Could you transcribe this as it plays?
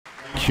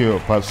Thank you,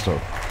 Pastor.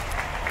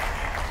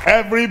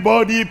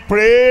 Everybody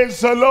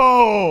praise the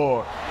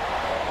Lord.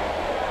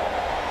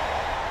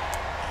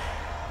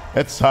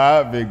 Let's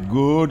have a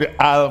good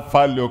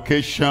alpha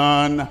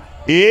location.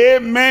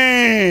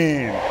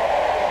 Amen.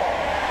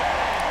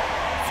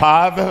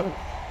 Father,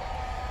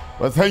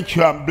 well, thank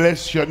you and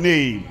bless your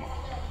name.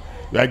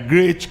 You are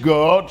great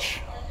God,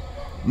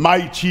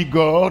 mighty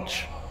God,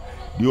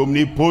 the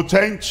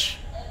omnipotent,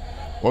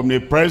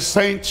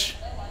 omnipresent,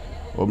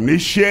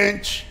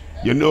 omniscient.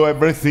 You know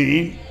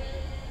everything.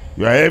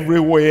 You are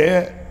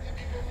everywhere,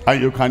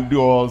 and you can do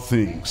all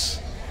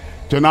things.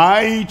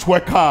 Tonight we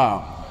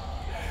come.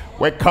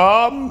 We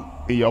come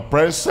in your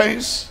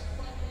presence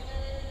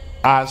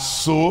as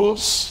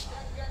souls,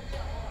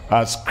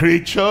 as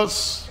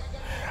creatures,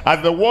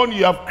 as the one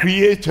you have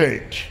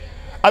created,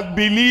 as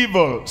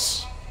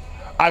believers,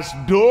 as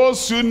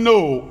those who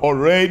know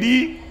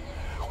already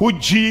who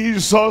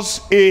Jesus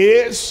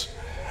is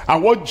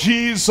and what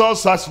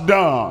Jesus has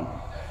done.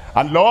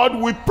 And Lord,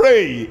 we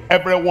pray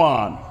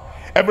everyone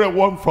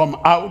from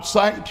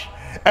outside,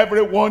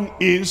 everyone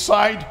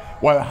inside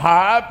will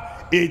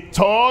have a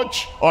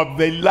touch of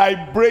the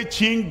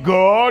liberating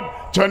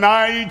God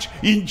tonight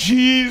in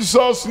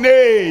Jesus'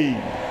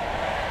 name.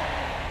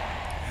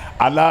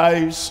 Our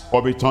lives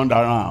will be turned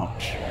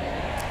around.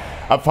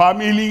 Our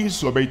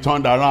families will be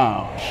turned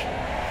around.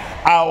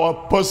 Our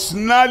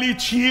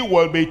personality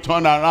will be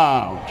turned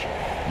around.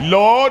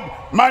 Lord,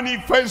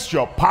 manifest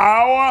your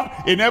power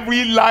in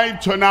every life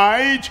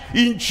tonight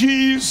in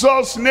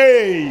Jesus'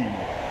 name.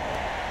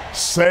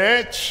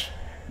 Set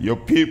your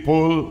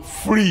people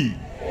free.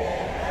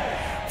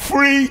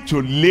 Free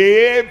to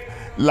live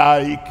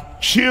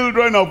like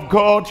children of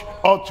God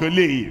ought to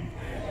live.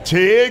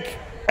 Take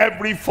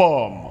every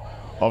form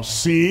of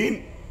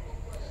sin,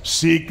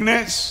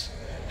 sickness,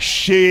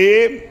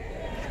 shame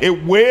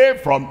away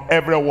from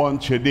everyone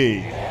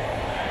today.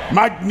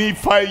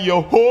 Magnify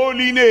your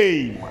holy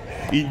name.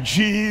 In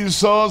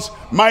Jesus'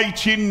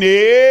 mighty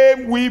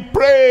name we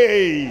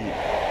pray.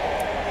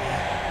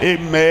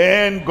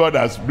 Amen. God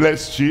has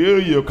blessed you.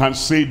 You can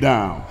sit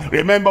down.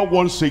 Remember,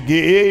 once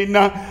again,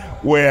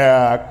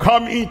 we're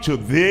coming to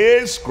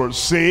this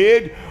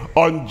crusade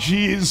on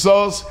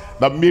Jesus,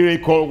 the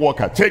miracle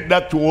worker. Take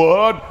that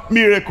word,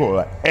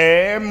 miracle.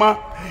 M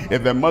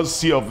is the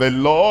mercy of the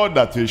Lord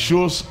that he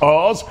shows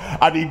us,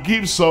 and he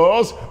gives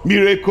us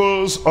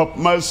miracles of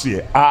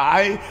mercy.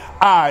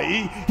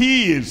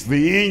 He is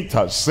the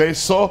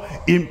intercessor,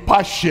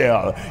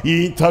 impartial.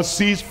 He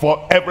intercedes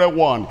for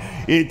everyone.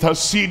 He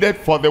interceded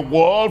for the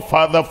world.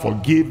 Father,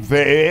 forgive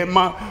them,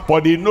 for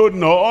they know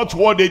not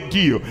what they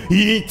do.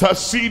 He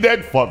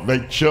interceded for the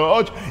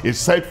church. He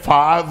said,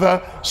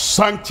 Father,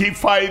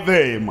 sanctify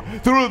them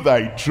through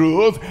thy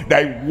truth.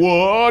 Thy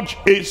word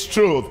is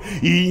truth.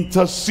 He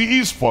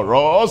intercedes for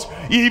us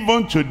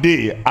even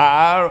today.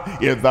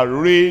 Is the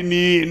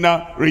reigning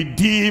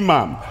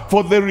Redeemer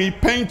for the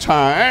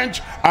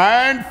repentant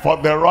and for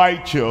the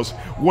righteous.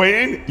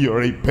 When you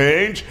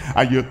repent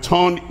and you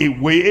turn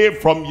away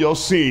from your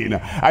sin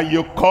and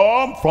you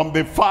come from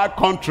the far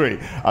country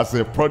as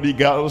a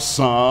prodigal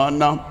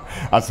son,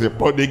 as a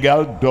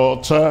prodigal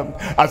daughter,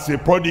 as a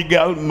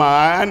prodigal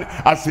man,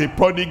 as a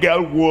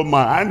prodigal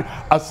woman,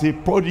 as a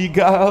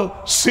prodigal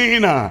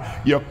sinner,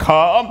 you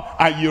come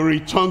and you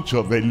return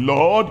to the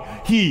Lord.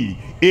 He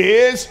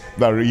is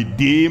the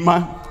Redeemer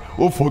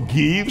who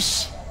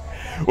forgives,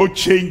 who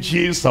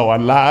changes our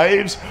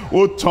lives,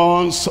 who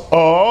turns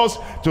us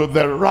to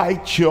the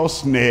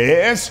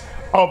righteousness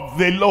of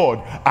the Lord.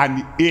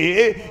 And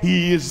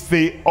he is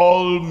the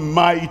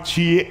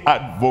almighty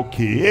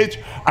advocate,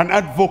 an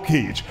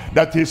advocate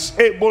that is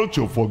able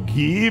to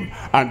forgive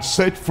and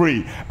set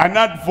free, an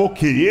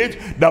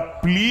advocate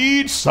that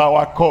pleads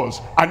our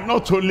cause, and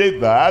not only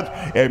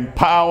that,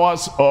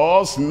 empowers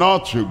us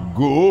not to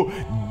go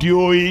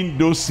doing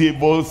those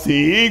evil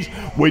things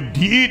we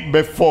did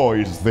before.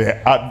 Is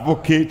the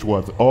advocate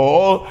with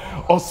all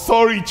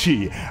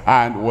authority.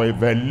 And we've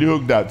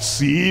looked at,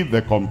 see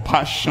the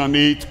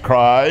compassionate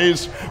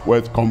Christ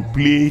with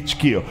complete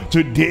care.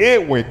 Today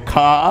we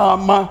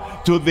come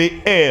to the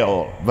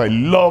L, the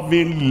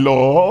loving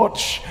Lord,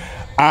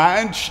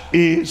 and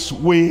is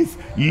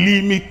with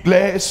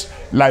limitless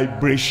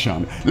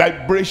liberation.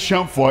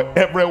 Liberation for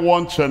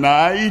everyone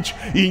tonight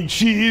in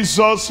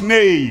Jesus'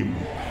 name.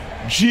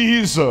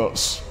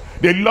 Jesus,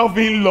 the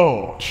loving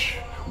Lord,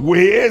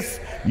 with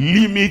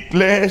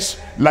limitless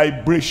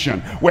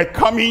liberation. We're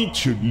coming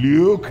to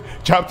Luke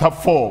chapter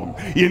 4.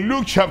 In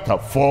Luke chapter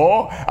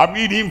 4, I'm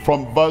reading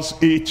from verse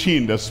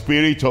 18. The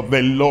Spirit of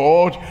the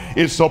Lord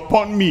is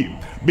upon me,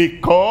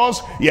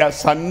 because he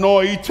has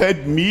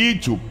anointed me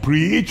to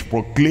preach,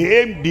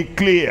 proclaim,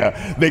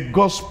 declare the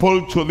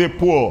gospel to the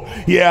poor.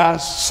 He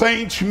has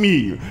sent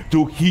me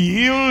to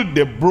heal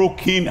the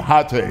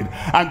brokenhearted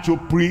and to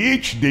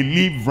preach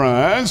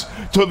deliverance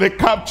to the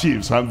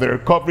captives and the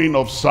recovering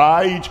of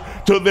sight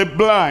to the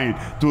blind,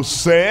 to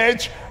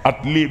set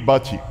at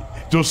liberty.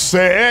 To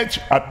set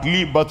at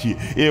liberty.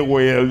 He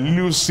will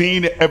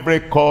loosen every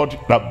cord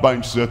that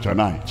binds you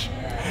tonight.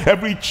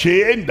 Every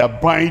chain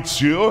that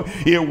binds you,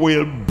 it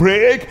will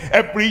break.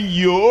 Every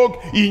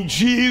yoke in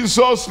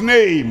Jesus'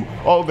 name.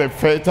 All the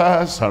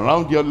fetters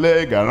around your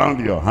leg,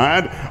 around your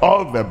hand,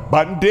 all the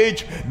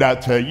bandage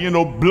that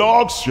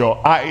blocks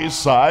your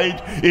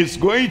eyesight, is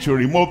going to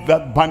remove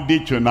that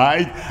bandage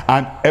tonight,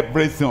 and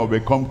everything will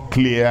become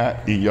clear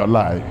in your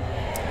life.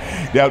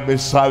 There'll be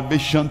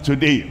salvation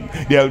today.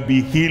 There'll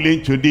be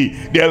healing today.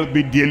 There'll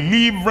be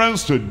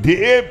deliverance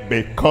today,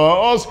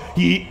 because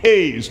he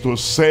is to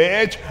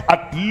set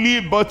at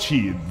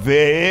liberty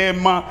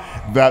them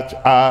that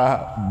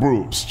are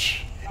bruised.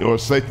 He will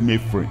set me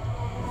free.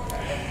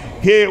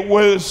 He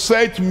will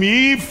set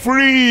me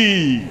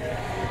free.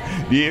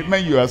 The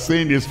amen you are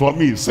saying is for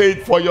me. Say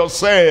it for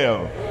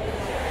yourself.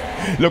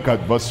 Look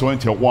at verse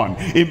 21.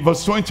 In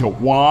verse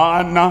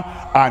 21,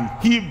 and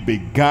he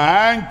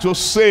began to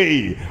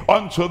say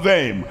unto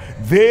them,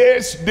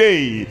 this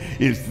day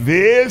is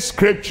this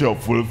scripture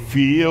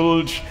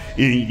fulfilled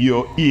in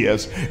your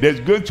ears.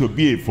 There's going to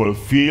be a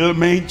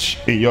fulfillment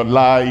in your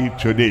life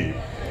today.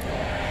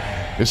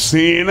 The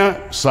sinner,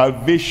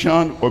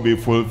 salvation will be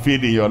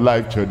fulfilled in your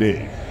life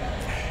today.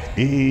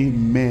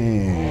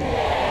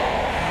 Amen.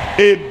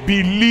 A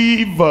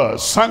believer,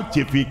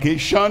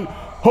 sanctification,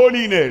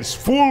 holiness,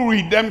 full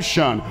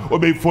redemption will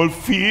be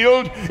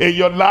fulfilled in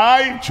your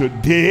life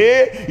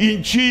today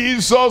in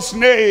Jesus'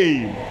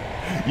 name.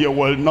 You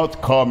will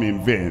not come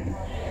in vain.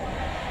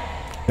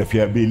 If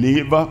you're a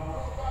believer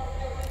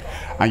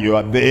and you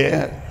are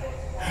there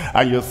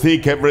and you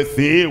think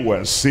everything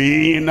we're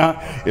seeing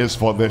is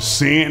for the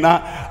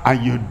sinner,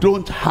 and you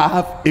don't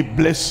have a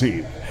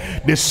blessing,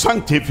 the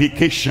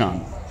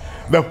sanctification,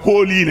 the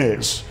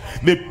holiness,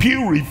 the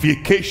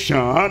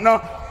purification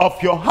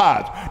of your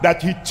heart,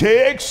 that he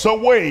takes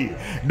away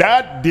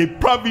that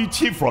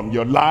depravity from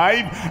your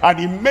life, and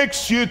he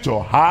makes you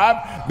to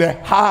have the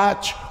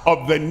heart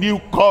of the new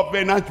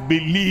covenant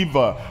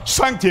believer.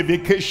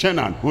 Sanctification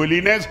and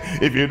holiness,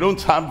 if you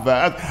don't have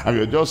that, and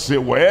you just say,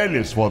 well,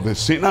 it's for the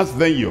sinners,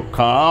 then you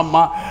come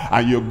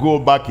and you go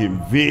back in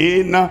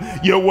vain.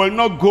 You will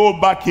not go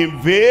back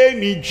in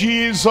vain in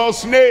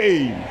Jesus'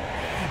 name.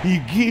 He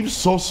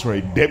gives us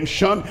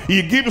redemption.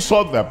 He gives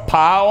us the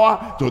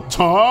power to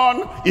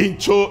turn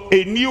into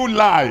a new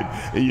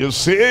life. And you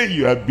say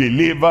you're a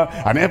believer,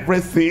 and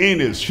everything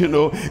is,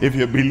 if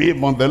you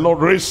believe on the Lord,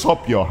 raise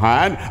up your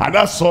hand, and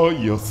that's all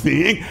you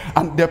think.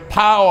 And the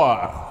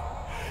power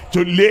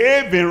to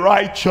live in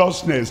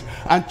righteousness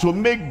and to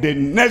make the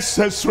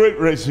necessary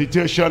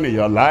restitution in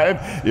your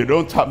life. You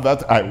don't have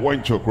that. I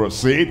went to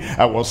crusade,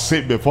 I was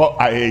saved before,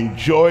 I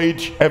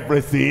enjoyed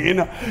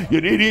everything.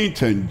 You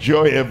didn't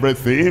enjoy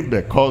everything,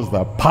 because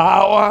the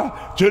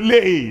power to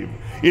live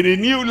in a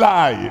new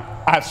life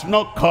has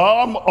not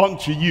come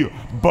unto you.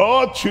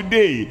 But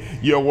today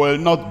you will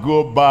not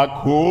go back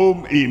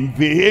home in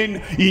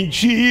vain in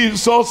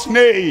Jesus'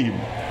 name.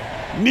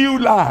 New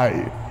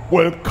life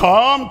will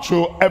come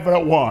to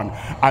everyone,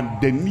 and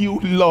the new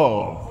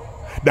love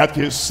that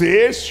he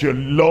says you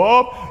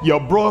love your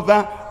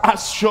brother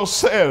as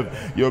yourself.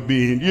 You've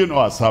been,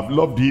 as I've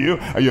loved you,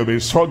 and you've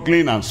been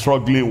struggling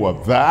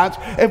with that.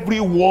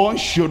 Everyone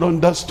should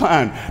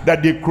understand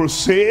that the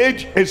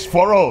crusade is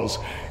for us.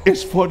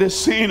 It's for the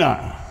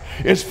sinner.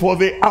 It's for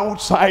the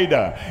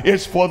outsider.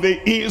 It's for the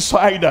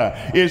insider.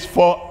 It's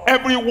for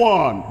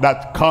everyone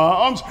that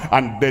comes,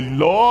 and the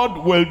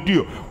Lord will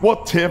do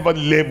whatever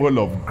level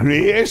of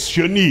grace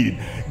you need.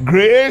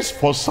 Grace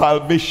for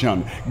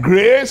salvation,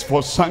 grace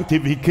for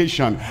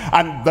sanctification,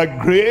 and the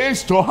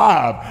grace to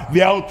have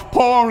the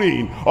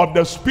outpouring of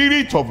the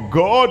Spirit of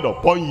God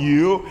upon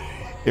you.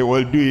 It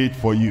will do it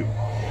for you.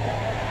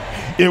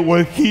 It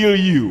will heal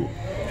you.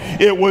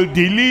 It will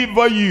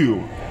deliver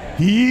you.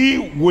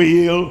 He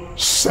will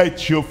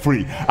set you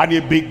free. And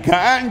he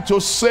began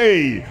to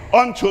say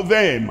unto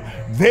them,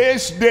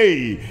 this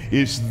day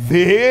is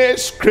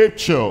this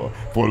scripture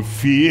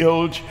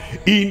fulfilled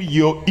in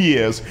your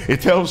ears.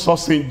 It tells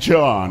us in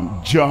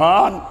John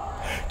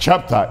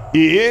chapter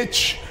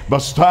 8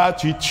 verse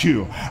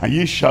 32, and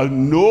ye shall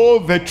know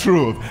the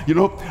truth.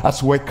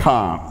 As we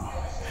come,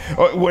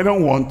 we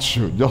don't want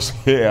to just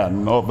hear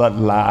another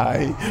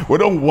lie. We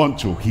don't want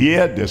to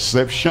hear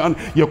deception.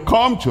 You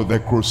come to the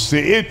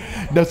crusade.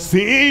 The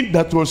thing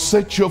that will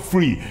set you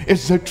free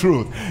is the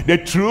truth. The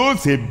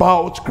truth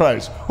about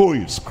Christ. Who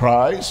is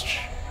Christ?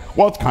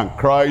 What can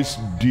Christ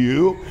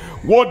do?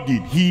 What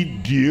did he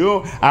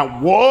do?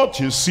 And what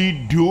is he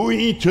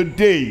doing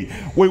today?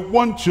 We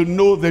want to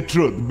know the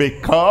truth,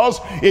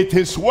 because it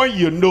is when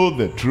you know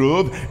the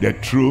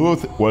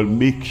truth will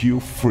make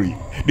you free.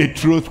 The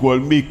truth will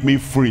make me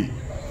free.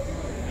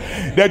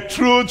 The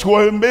truth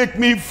will make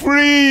me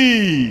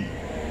free.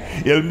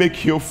 It'll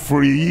make you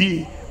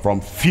free from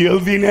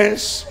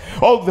filthiness,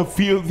 all the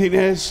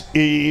filthiness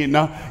in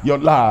your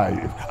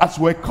life. As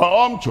we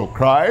come to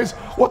Christ,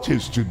 what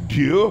is to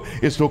do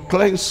is to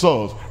cleanse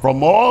us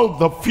from all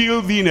the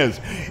filthiness.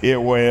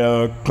 It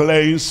will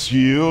cleanse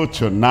you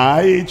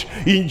tonight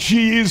in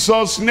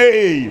Jesus'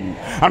 name.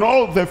 And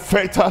all the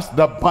fetters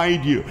that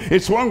bind you,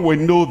 it's when we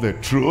know the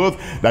truth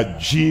that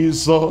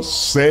Jesus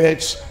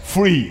sets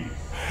free.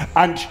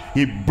 And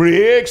he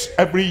breaks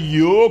every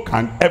yoke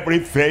and every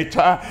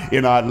fetter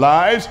in our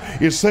lives.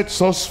 He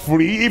sets us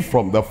free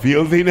from the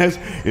filthiness.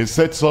 He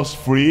sets us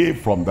free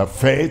from the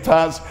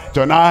fetters.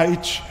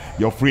 Tonight,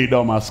 your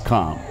freedom has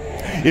come.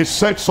 He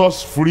sets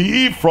us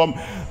free from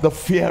the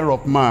fear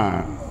of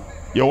man.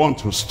 You want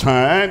to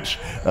stand,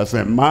 there's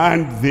a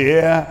man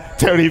there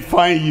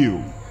terrifying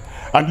you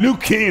and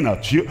looking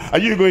at you. Are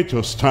you going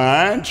to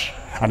stand?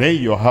 And then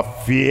you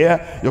have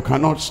fear, you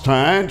cannot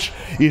stand.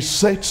 He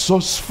sets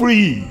us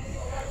free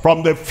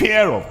from the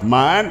fear of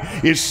man.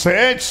 He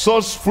sets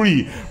us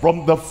free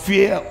from the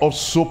fear of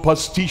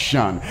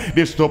superstition.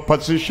 This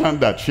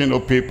superstition that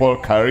people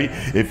carry.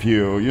 If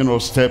you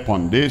step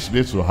on this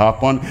will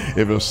happen.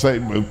 If you say,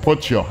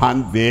 put your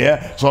hand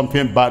there,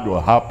 something bad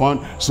will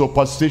happen.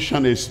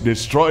 Superstition is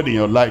destroyed in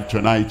your life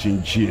tonight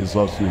in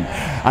Jesus' name.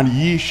 And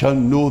ye shall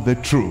know the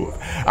truth,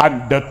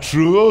 and the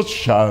truth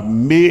shall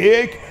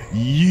make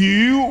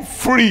you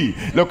free.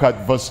 Look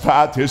at verse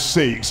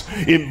 36.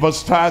 In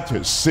verse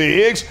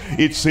 36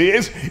 it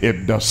says,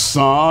 if the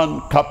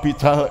Son,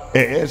 capital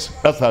S,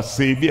 that's our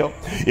Savior.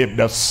 If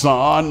the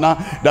Son,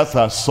 that's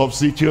our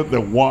substitute,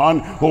 the one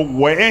who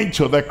went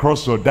to the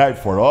cross to die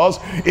for us.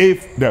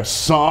 If the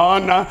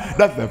Son,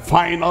 that's the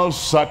final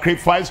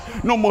sacrifice.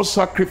 No more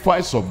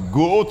sacrifice of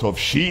goat, of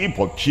sheep,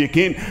 of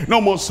chicken.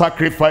 No more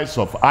sacrifice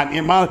of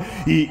animal.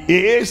 He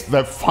is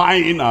the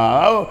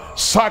final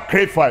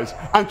sacrifice.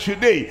 And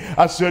today,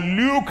 as you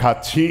look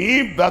at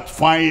him, that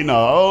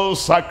final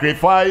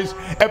sacrifice,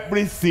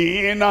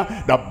 everything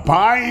that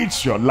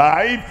binds your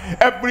life,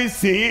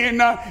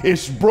 everything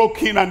is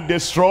broken and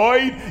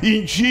destroyed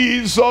in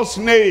Jesus'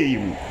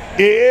 name.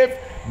 If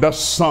the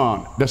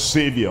Son, the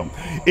Savior,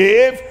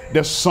 if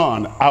the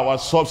Son, our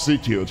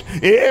substitute,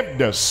 if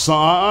the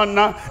Son,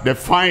 the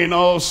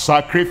final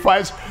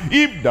sacrifice,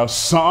 if the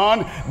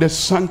Son, the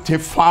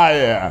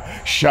sanctifier,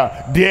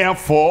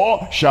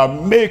 therefore shall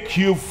make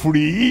you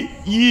free,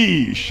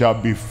 ye shall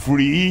be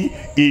free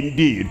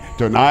indeed.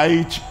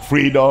 Tonight,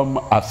 freedom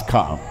has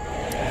come.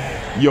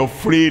 Your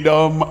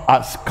freedom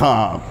has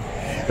come.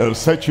 It'll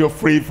set you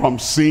free from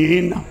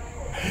sin.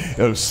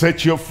 It'll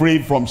set you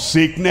free from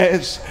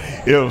sickness.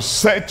 It'll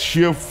set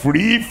you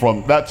free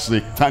from that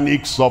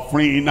satanic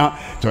suffering.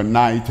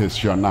 Tonight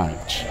is your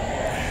night.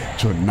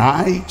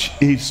 Tonight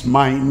is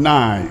my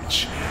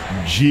night.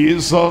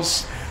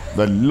 Jesus,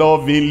 the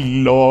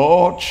loving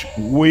Lord,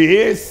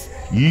 with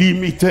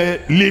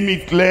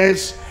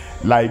limitless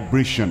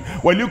liberation.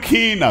 We're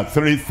looking at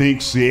three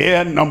things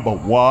here. Number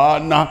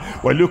one,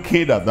 we're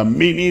looking at the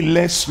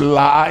meaningless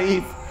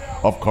life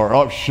of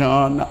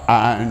corruption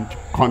and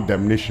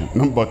condemnation.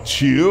 Number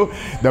two,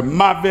 the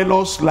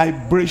marvelous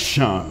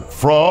liberation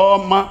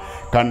from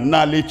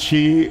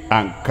carnality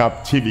and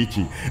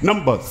captivity.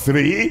 Number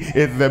three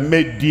is the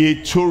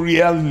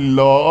mediatorial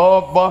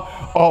love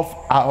of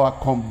our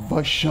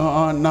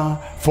conversion,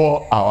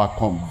 for our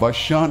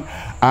conversion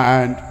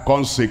and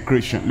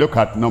consecration. Look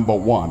at number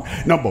one.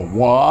 Number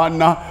one,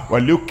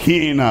 we're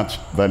looking at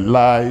the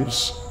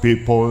lives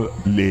people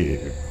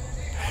live.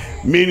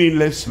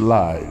 Meaningless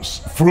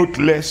lives,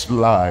 fruitless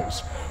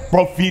lives,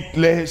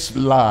 profitless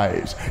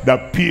lives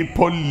that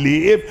people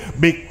live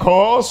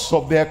because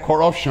of their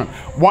corruption.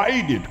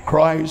 Why did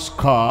Christ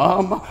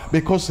come?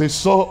 Because he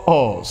saw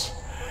us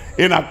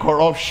in our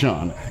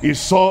corruption. He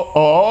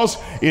saw us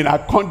in our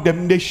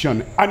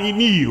condemnation, and he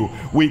knew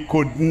we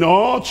could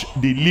not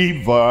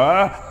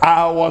deliver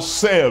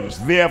ourselves.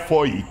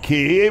 Therefore he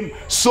came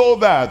so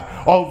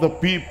that all the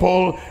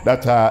people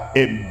that are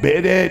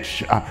embedded,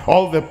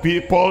 all the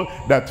people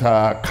that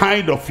are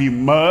kind of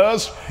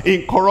immersed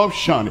in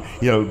corruption,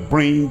 he'll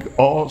bring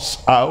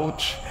us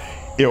out.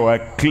 He will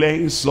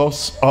cleanse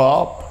us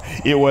up.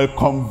 It will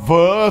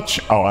convert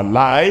our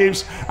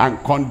lives, and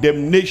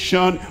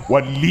condemnation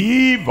will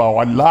leave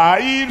our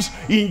lives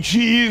in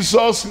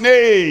Jesus'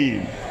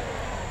 name.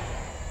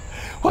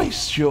 Why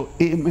is your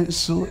amen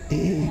so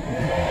amen?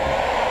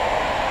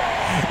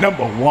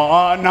 Number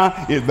one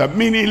is the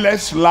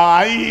meaningless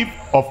life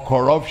of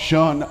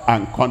corruption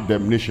and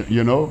condemnation.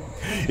 You know,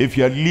 if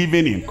you're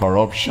living in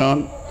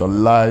corruption, the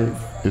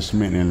life is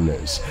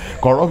meaningless.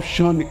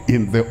 Corruption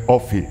in the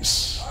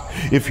office.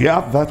 If you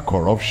have that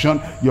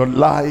corruption, your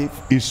life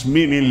is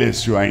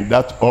meaningless. You are in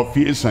that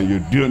office and you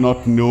do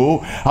not know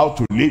how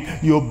to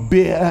live. You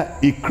bear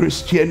a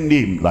Christian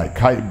name,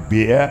 like I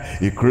bear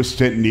a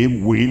Christian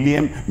name,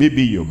 William.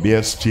 Maybe you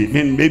bear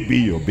Stephen. Maybe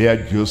you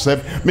bear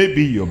Joseph.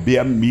 Maybe you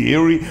bear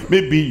Mary.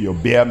 Maybe you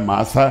bear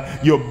Martha.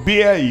 You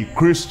bear a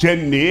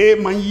Christian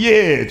name, and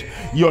yet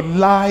your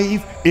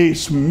life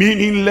is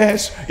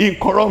meaningless in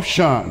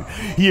corruption.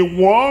 He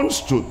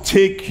wants to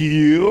take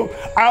you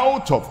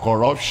out of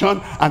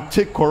corruption and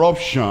take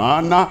corruption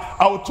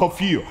out of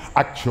you.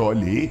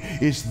 Actually,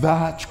 it's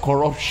that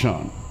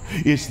corruption,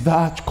 it's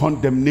that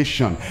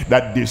condemnation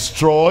that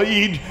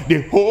destroyed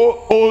the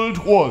whole old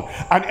world.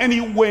 And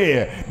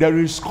anywhere there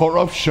is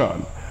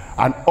corruption,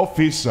 an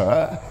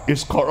officer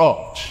is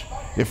corrupt,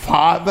 a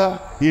father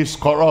is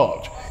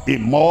corrupt, a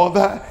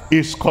mother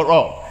is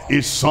corrupt,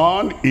 a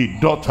son, a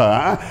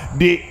daughter,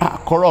 they are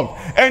corrupt.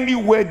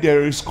 Anywhere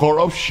there is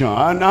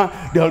corruption,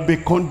 there will be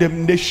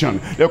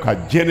condemnation. Look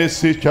at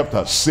Genesis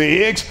chapter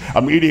 6.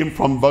 I'm reading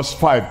from verse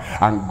 5.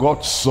 And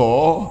God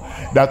saw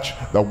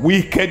that the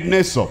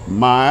wickedness of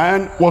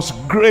man was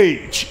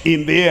great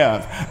in the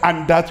earth,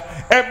 and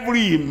that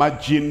every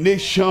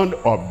imagination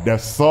of the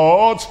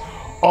thoughts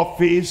of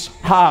his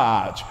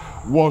heart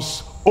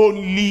was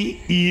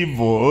only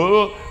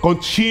evil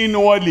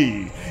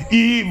continually,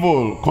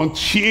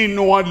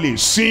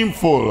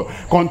 sinful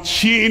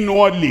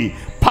continually,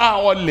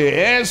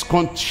 powerless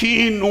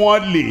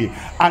continually,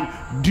 and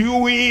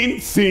doing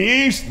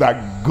things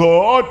that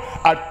God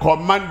had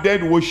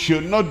commanded we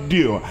should not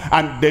do.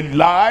 And the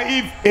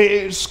life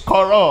is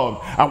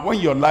corrupt. And when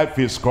your life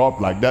is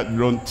corrupt like that,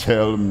 don't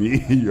tell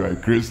me you're a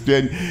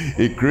Christian.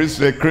 A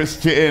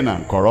Christian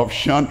and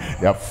corruption,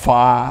 they are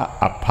far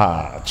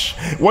apart.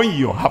 When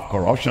you have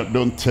corruption,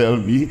 don't tell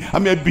me.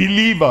 I'm a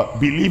believer.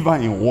 Believer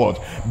in what?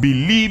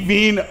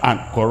 Believing and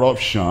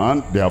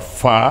corruption, they are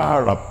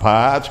far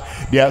apart.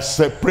 They are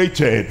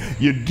separated.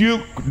 You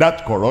do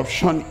that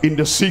corruption in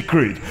the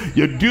secret.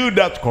 You do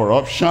that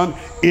corruption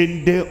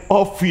in the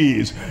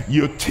office.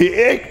 You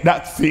take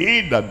that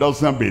thing that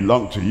doesn't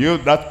belong to you,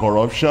 that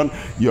corruption.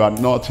 You are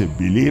not a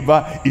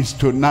believer. It's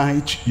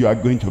tonight you are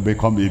going to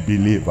become a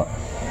believer.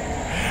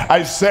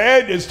 I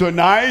said it's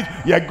tonight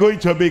you are going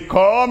to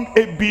become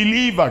a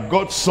believer.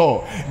 God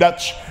saw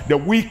that the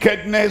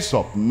wickedness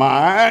of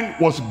man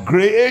was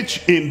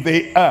great in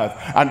the earth,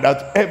 and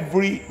that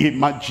every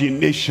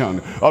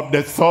imagination of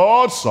the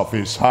thoughts of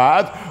his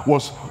heart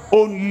was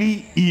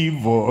only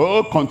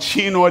evil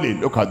continually.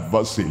 Look at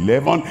verse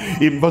 11.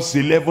 In verse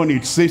 11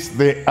 it says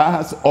the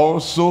earth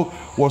also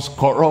was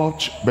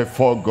corrupt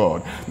before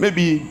God.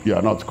 Maybe you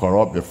are not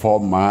corrupt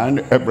before man.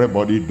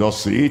 Everybody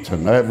does it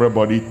and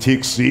everybody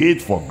takes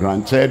it for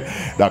granted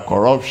that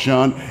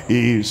corruption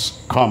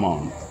is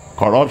common.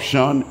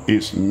 Corruption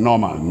is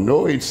normal.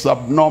 No, it's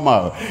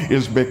abnormal.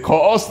 It's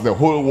because the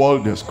whole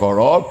world is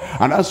corrupt,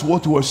 and that's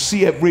what we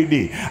see every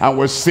day. And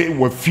we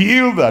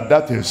feel that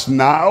that is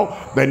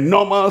now the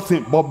normal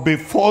thing. But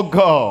before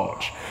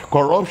God,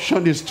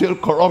 corruption is still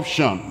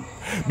corruption.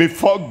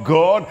 Before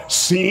God,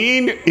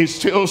 sin is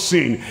still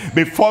sin.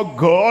 Before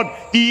God,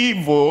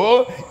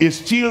 evil is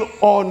still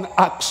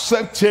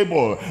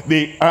unacceptable.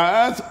 The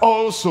earth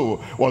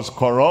also was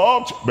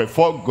corrupt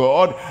before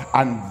God,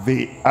 and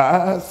the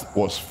earth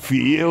was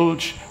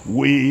filled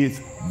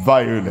with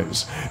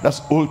violence.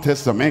 That's Old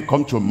Testament.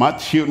 Come to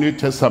Matthew, New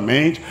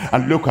Testament,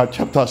 and look at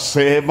chapter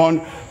 7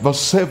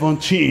 verse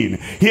 17.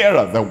 Here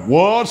are the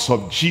words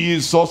of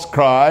Jesus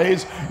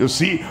Christ. You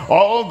see,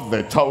 all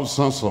the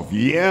thousands of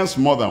years,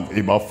 more than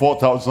about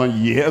 4,000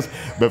 years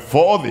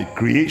before the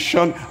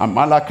creation, and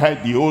Malachi,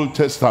 the Old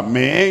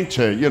Testament,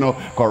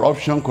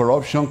 corruption,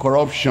 corruption,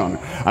 corruption.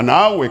 And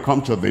now we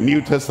come to the New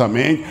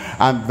Testament,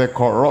 and the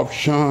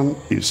corruption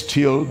is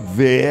still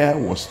there,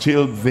 was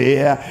still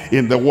there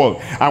in the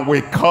world. And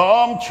we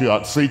come to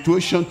a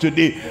situation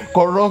today,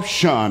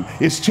 corruption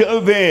is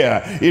still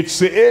there. It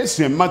says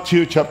in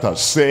Matthew chapter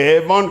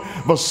 7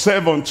 verse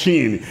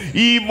 17,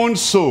 even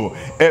so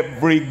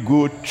every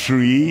good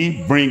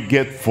tree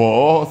bringeth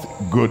forth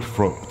good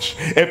fruit.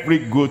 Every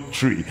good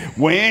tree,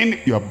 when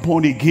you're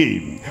born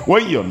again,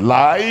 when your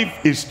life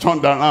is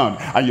turned around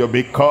and you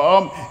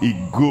become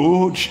a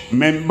good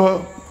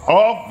member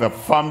of the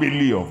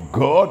family of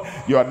God,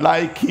 you are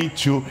likened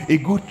to a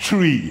good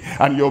tree,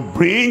 and you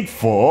bring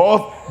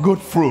forth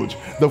good fruit,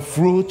 the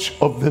fruit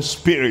of the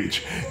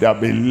Spirit. There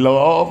will be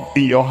love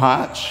in your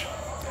heart,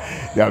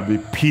 there will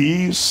be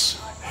peace,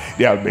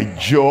 there will be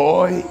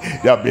joy,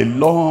 there will be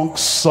long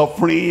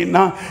suffering,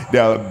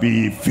 there will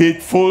be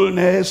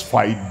faithfulness,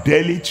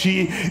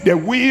 fidelity, there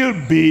will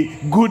be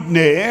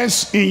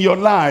goodness in your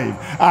life,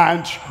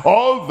 and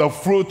all the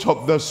fruit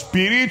of the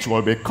Spirit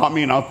will be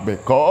coming out,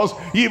 because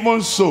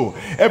even so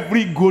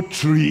every good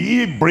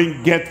tree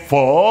bringeth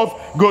forth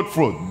good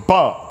fruit.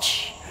 But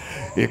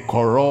a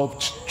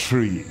corrupt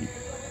tree,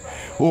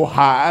 who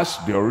has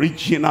the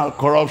original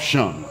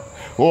corruption,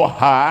 who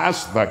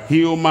has the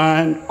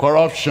human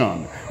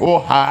corruption, who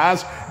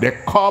has the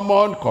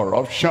common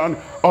corruption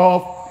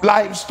of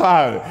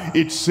lifestyle.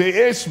 It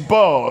says,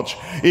 but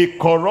a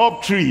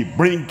corrupt tree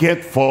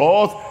bringeth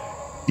forth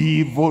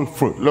evil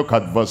fruit. Look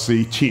at verse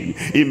 18.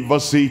 In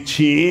verse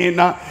 18,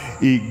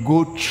 a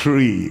good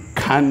tree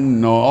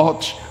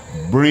cannot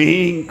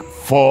bring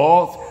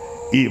forth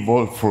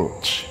evil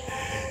fruit.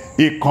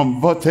 A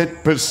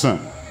converted person,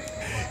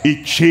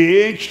 a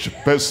changed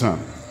person,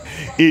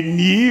 a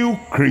new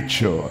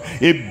creature,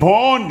 a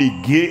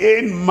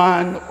born-again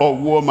man or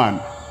woman,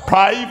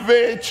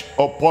 private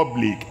or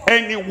public,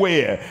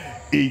 anywhere,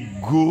 a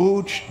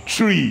good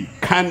tree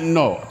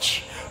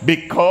cannot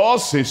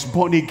because he's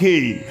born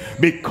again,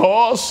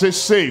 because he's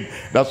saved.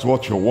 That's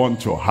what you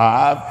want to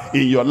have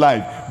in your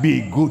life.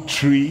 Be a good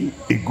tree,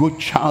 a good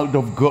child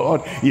of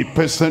God, a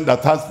person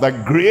that has the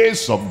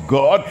grace of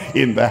God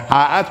in the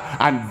heart.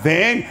 And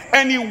then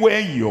anywhere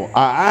you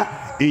are,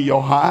 in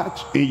your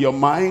heart, in your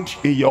mind,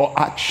 in your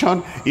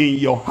action, in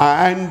your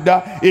hand,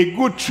 a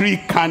good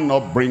tree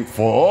cannot bring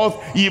forth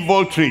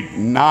evil tree.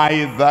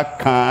 Neither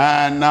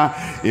can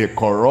a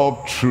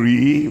corrupt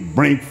tree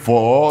bring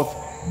forth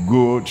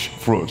good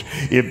fruit.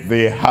 If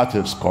the heart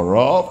is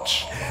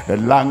corrupt, the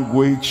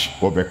language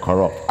will be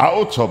corrupt.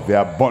 Out of the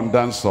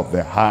abundance of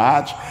the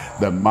heart,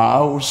 the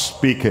mouth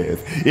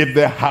speaketh. If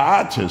the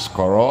heart is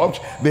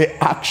corrupt,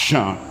 the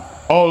action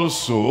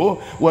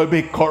also will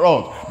be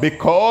corrupt,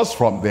 because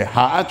from the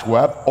heart we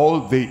have all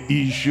the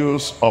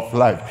issues of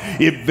life.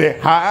 If the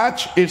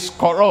heart is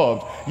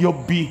corrupt, your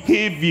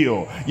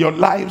behavior, your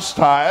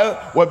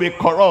lifestyle will be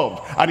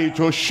corrupt, and it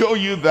will show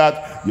you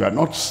that you are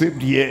not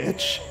saved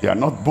yet, you are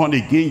not born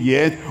again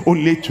yet.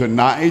 Only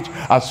tonight,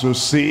 as you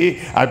say,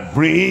 I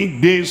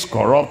bring this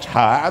corrupt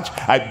heart,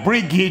 I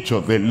bring it to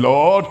the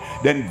Lord,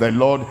 then the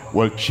Lord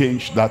will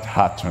change that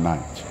heart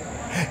tonight.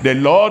 The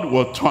Lord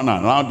will turn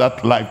around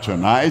that life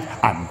tonight,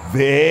 and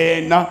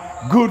then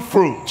good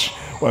fruit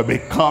will be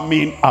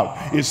coming out.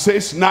 It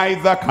says,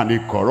 neither can a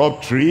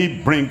corrupt tree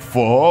bring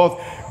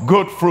forth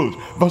good fruit.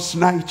 Verse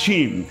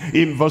 19.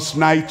 In verse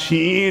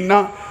 19,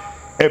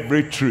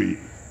 every tree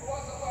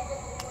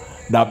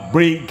that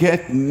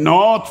bringeth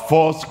not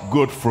forth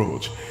good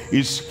fruit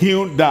is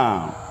hewn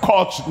down,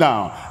 cut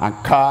down, and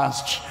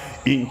cast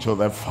into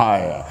the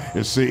fire.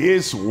 It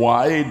says,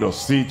 why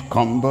does it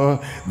cumber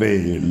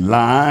the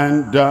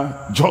land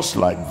just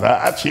like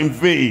that in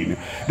vain?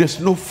 There's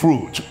no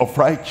fruit of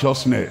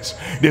righteousness,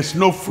 there's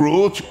no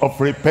fruit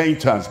of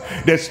repentance,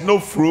 there's no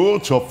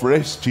fruit of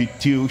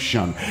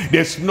restitution,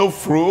 there's no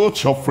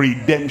fruit of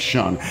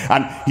redemption.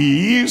 And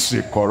he is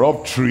a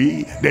corrupt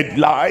tree. That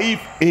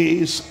life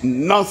is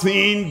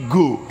nothing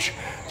good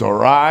to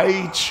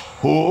write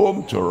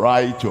home, to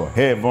write to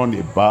heaven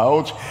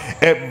about.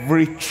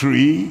 Every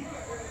tree,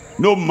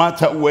 no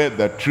matter where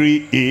the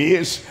tree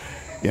is,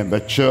 in the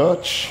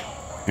church,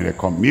 in the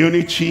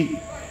community,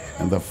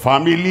 in the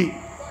family,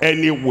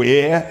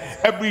 anywhere,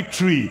 every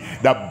tree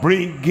that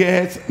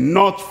bringeth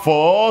not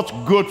forth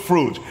good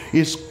fruit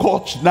is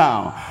cut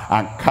down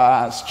and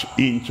cast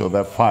into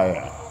the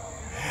fire.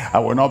 I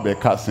will not be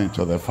cast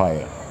into the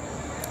fire.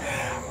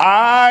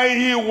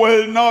 I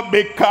will not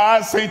be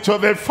cast into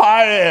the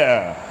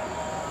fire.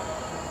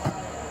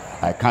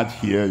 I can't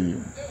hear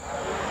you.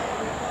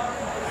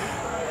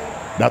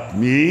 That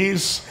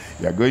means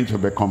you're going to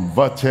be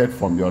converted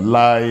from your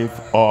life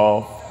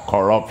of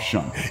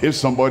corruption. If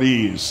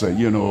somebody is,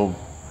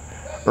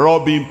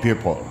 robbing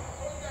people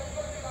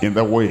in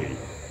the way,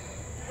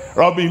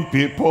 robbing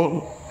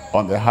people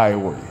on the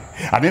highway,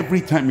 and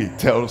every time he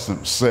tells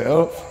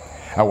himself,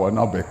 I will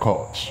not be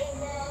caught,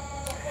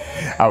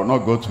 I will not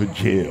go to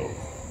jail,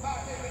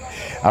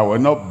 I will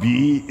not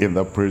be in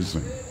the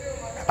prison,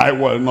 I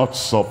will not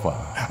suffer.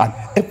 And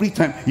every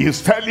time he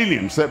is telling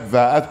himself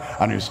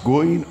that, and he's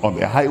going on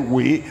the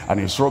highway, and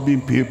he's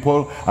robbing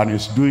people, and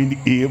he's doing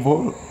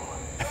evil,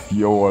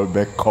 you will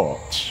be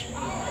caught,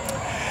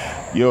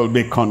 you will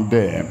be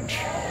condemned,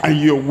 and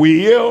you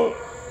will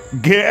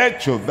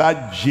get to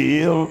that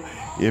jail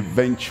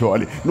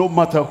eventually. No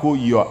matter who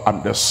you are.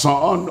 I'm the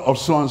son of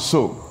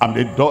so-and-so, I'm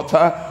the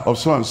daughter of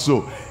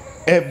so-and-so.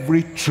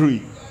 Every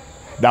tree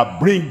that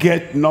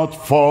bringeth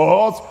not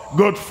forth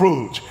good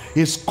fruit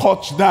is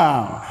cut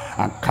down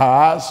and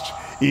cast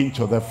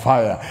into the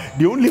fire.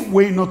 The only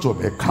way not to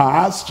be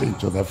cast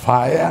into the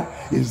fire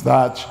is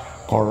that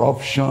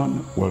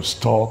corruption will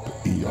stop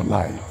in your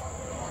life.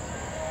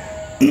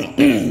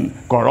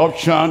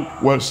 Corruption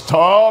will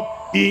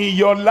stop in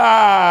your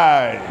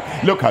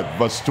life. Look at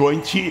verse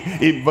 20.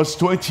 In verse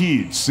 20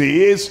 it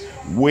says,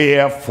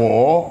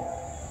 wherefore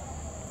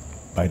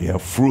by their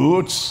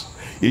fruits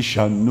ye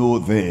shall know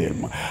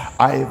them.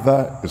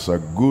 Either it's a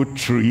good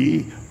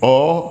tree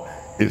or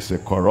it's a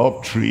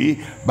corrupt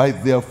tree. By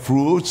their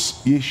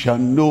fruits ye shall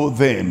know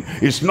them.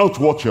 It's not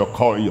what you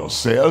call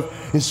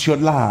yourself, it's your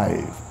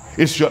life.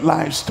 It's your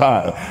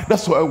lifestyle.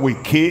 That's why we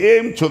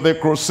came to the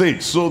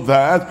crusade, so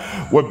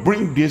that we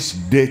bring this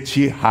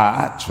dirty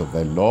heart to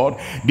the Lord,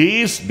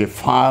 this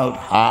defiled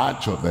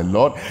heart to the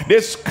Lord,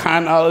 this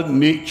carnal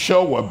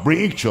nature we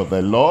bring to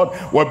the Lord.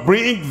 We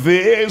bring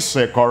this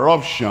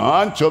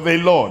corruption to the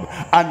Lord,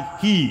 and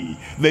he,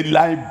 the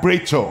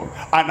liberator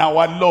and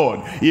our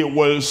Lord, he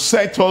will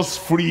set us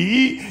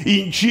free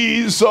in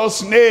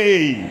Jesus'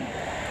 name.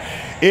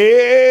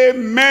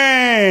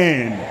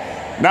 Amen.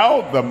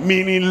 Now the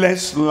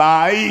meaningless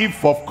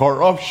life of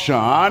corruption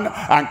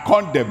and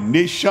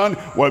condemnation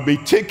will be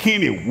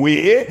taken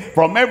away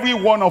from every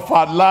one of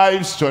our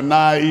lives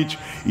tonight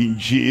in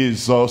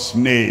Jesus'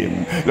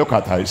 name. Look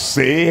at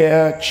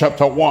Isaiah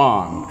chapter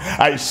 1.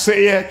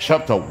 Isaiah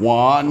chapter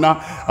 1,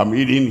 I'm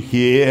reading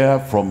here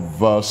from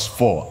verse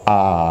 4.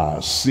 Ah,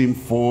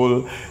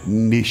 sinful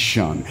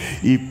nation,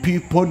 a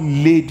people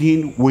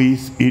laden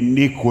with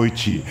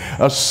iniquity,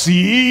 a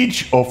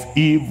siege of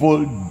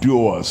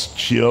evildoers,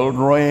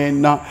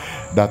 children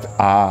that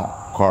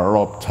are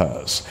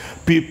corrupters.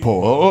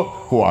 People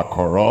who are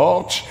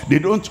corrupt, they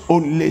don't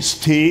only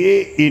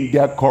stay in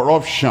their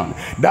corruption.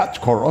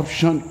 That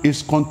corruption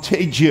is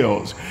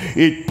contagious.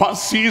 It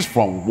passes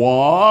from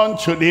one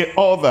to the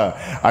other.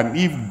 And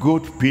if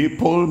good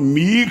people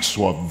mix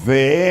with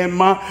them,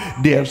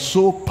 they're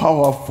so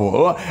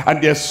powerful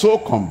and they're so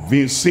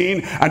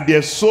convincing and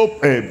they're so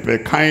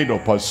kind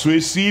of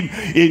persuasive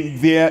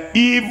in their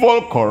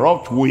evil,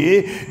 corrupt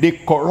way. They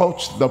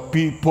corrupt the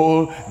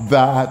people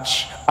that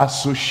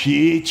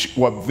associate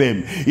with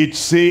them. It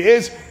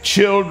says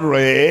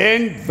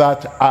children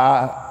that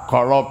are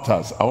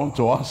corrupters. I want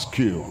to ask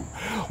you,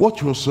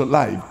 what was your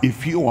life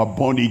if you were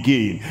born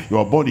again? You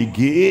were born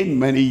again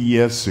many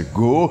years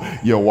ago.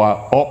 You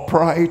were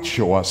upright,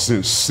 you were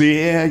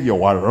sincere, you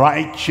were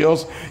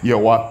righteous, you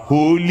were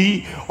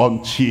holy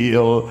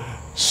until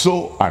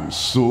so and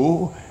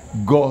so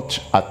got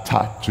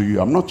attached to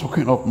you. I'm not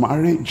talking of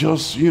marriage,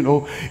 just, you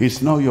know,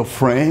 it's now your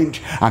friend,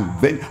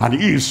 and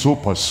he is so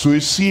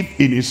persuasive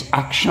in his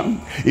action,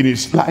 in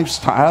his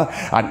lifestyle,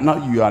 and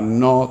now you are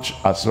not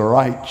as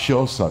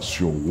righteous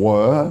as you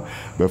were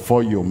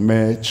before you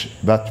met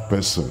that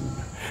person.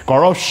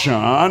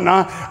 Corruption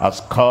has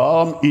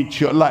come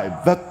into your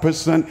life. That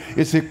person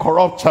is a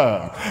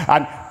corrupter.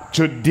 And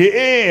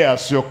today,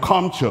 as you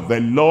come to the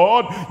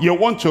Lord, you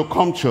want to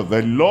come to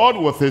the Lord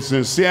with a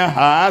sincere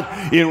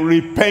heart in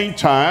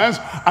repentance,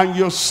 and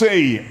you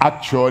say,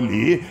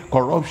 actually,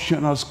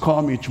 corruption has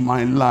come into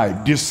my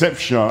life,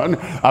 deception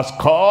has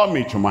come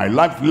into my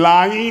life,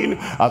 lying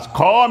has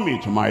come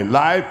into my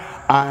life,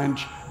 and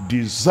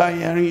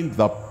desiring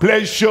the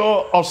pleasure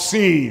of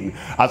sin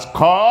has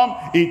come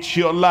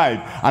into your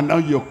life. And now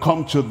you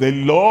come to the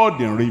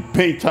Lord in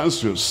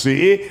repentance. You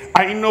say,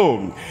 I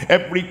know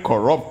every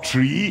corrupt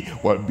tree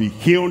will be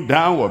hewn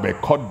down, will be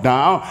cut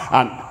down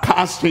and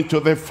cast into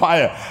the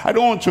fire. I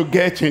don't want to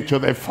get into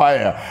the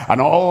fire. And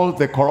all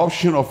the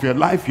corruption of your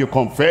life, you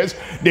confess.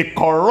 The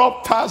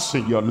corrupters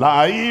in your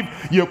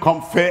life, you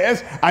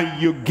confess,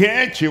 and you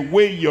get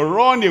away, you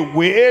run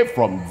away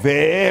from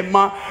them,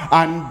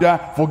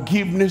 and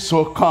forgiveness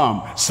will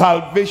come,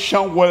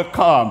 salvation will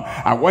come.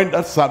 And when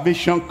that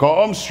salvation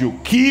comes, you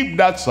keep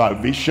that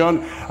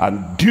salvation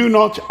and do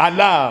not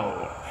allow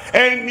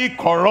any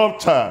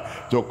corrupter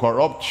to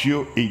corrupt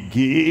you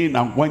again.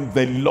 And when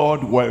the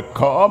Lord will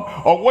come,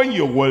 or when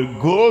you will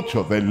go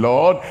to the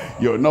Lord,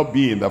 you'll not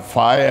be in the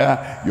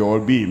fire, you will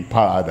be in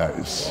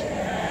paradise.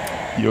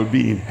 You'll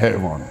be in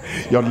heaven.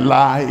 Your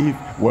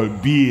life will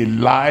be a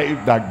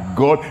life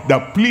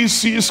that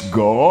pleases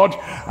God,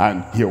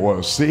 and he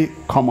will say,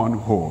 come on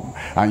home.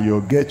 And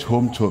you'll get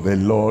home to the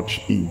Lord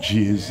in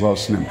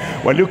Jesus' name.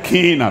 We're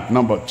looking at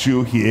number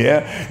 2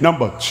 here.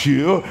 Number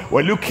 2,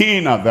 we're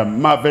looking at the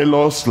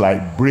marvelous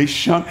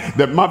liberation.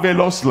 The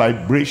marvelous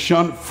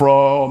liberation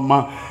from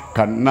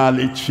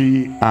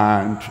carnality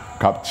and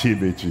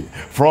captivity.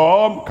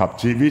 From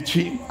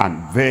captivity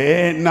and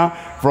then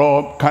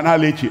from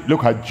carnality.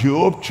 Look at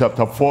Job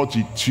chapter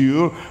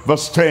 42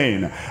 verse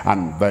 10.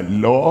 And the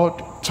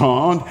Lord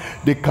turned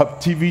the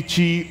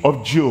captivity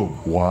of Job.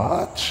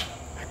 What?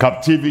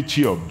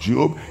 Captivity of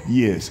Job?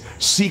 Yes.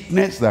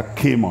 Sickness that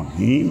came on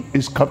him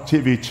is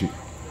captivity.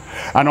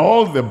 And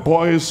all the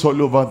boils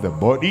all over the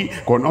body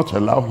could not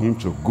allow him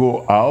to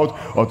go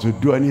out or to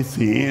do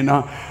anything.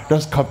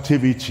 That's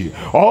captivity.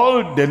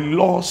 All the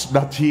loss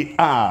that he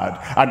had,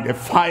 and the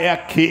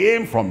fire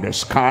came from the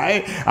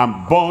sky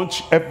and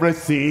burnt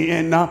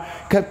everything,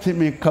 kept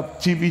him in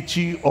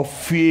captivity of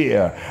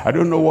fear. I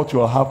don't know what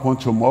will happen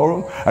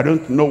tomorrow. I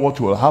don't know what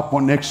will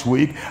happen next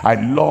week. I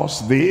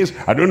lost this.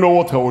 I don't know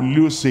what I will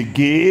lose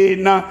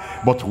again.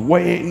 But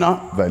when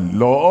the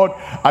Lord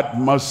had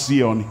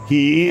mercy on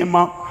him,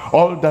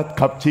 all that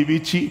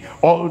captivity,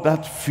 all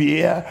that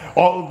fear,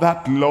 all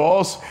that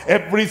loss,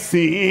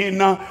 everything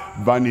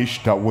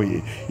vanished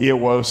away. He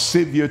will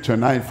save you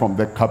tonight from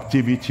the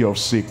captivity of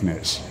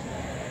sickness.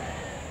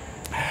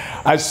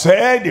 I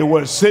said he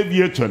will save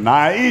you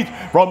tonight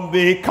from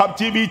the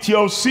captivity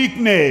of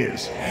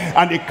sickness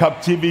and the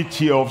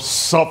captivity of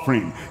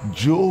suffering.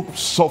 Job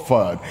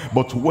suffered,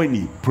 but when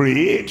he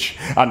prayed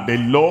and the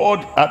Lord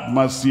had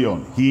mercy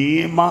on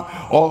him,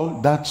 all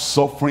that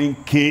suffering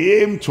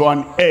came to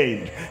an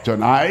end.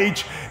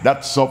 Tonight,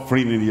 that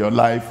suffering in your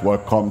life will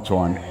come to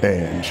an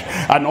end.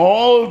 And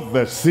all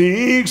the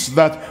things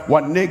that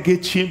were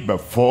negative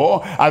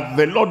before, as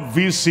the Lord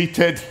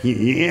visited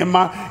him,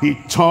 he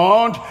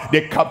turned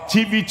the captivity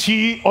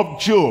captivity of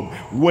Job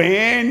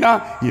when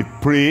he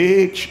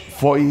prayed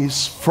for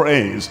his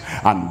friends,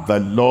 and the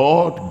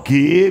Lord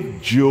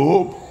gave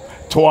Job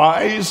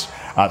twice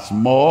as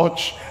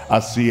much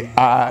as he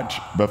had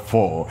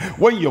before.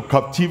 When your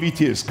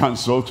captivity is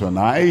cancelled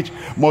tonight,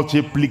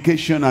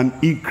 multiplication and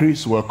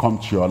increase will come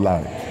to your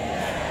life.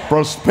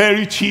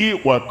 Prosperity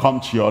will come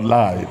to your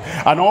life,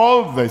 and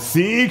all the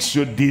things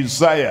you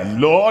desire.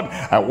 Lord,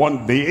 I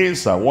want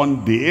this,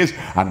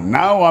 and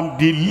now I'm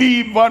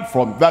delivered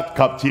from that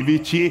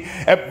captivity.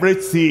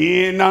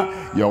 Everything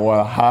you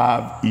will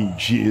have in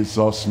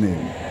Jesus'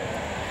 name.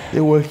 It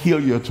will heal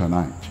you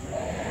tonight.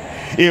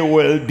 It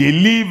will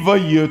deliver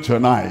you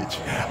tonight.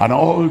 And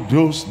all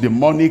those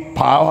demonic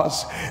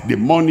powers,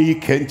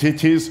 demonic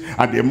entities,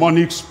 and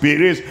demonic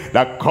spirits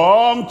that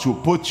come to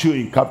put you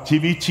in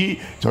captivity,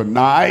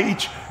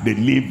 tonight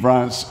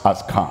deliverance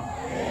has come.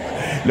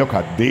 Look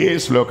at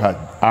this. Look at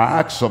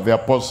Acts of the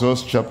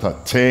Apostles chapter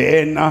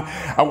 10.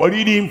 And we're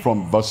reading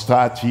from verse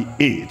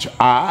 38.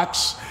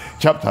 Acts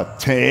chapter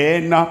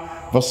 10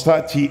 verse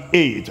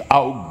 38.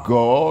 How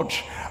God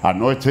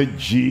anointed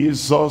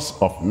Jesus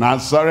of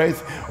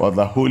Nazareth with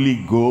the Holy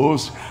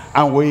Ghost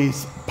and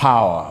with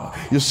power.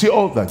 You see,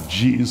 all that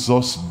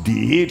Jesus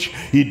did,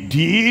 he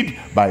did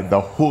by the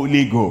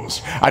Holy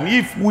Ghost. And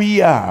if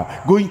we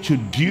are going to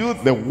do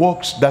the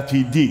works that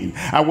he did,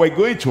 and we're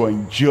going to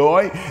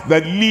enjoy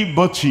the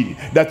liberty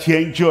that he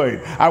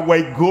enjoyed, and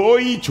we're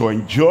going to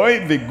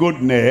enjoy the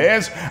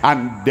goodness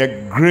and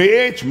the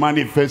great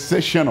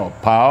manifestation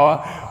of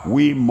power,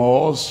 we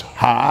must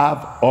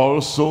have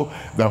also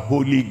the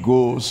Holy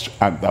Ghost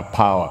and the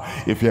power.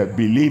 If you're a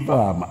believer,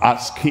 I'm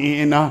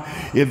asking,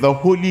 is the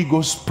Holy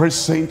Ghost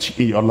present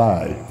in your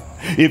life?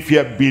 If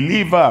you're a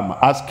believer, I'm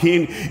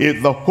asking,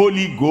 is the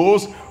Holy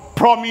Ghost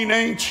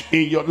prominent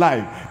in your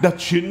life,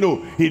 that you know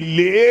he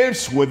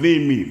lives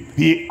within me,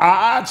 he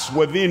acts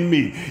within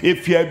me?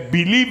 If you're a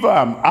believer,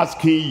 I'm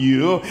asking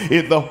you,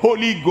 is the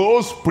Holy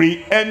Ghost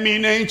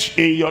preeminent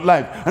in your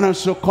life? And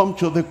as you come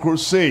to the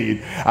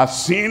crusade,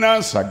 as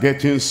sinners are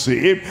getting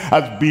saved,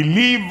 as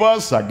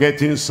believers are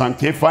getting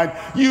sanctified,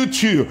 you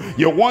too,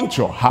 you want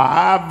to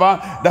have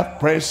that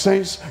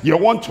presence, you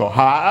want to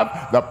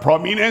have the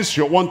prominence,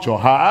 you want to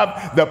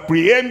have the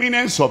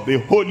preeminence of the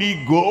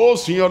Holy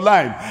Ghost in your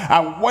life.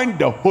 And when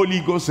the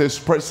Holy Ghost is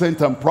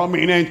present and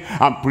prominent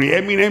and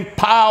preeminent,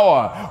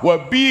 power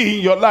will be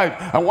in your life.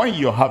 And when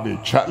you have a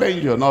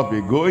challenge, you'll not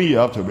be going, you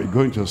have to be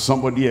going to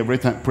somebody every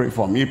time. Pray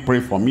for me, pray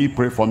for me,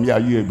 pray for me. Are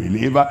you a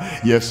believer?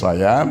 Yes, I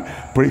am.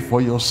 Pray for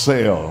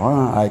yourself.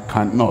 I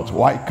cannot.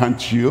 Why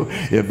can't you?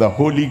 If the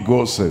Holy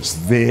Ghost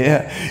is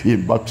there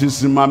in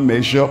baptismal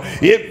measure,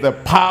 if the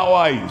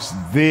power is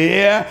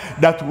there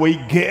that we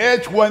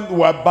get when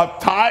we're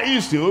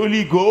baptized, the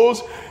Holy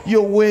Ghost,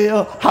 you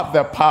will have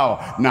the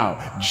power.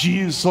 Now,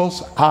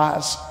 Jesus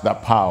has the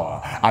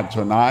power, and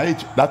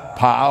tonight that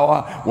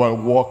power will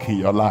work in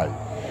your life.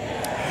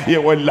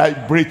 It will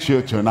liberate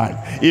you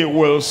tonight. It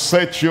will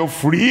set you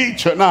free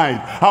tonight.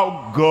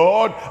 How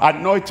God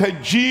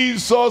anointed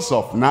Jesus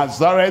of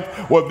Nazareth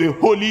with the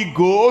Holy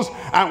Ghost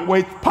and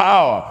with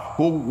power,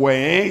 who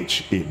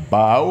went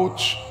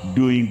about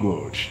doing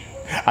good.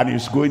 And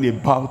he's going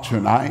about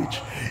tonight.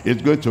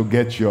 It's going to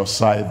get your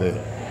side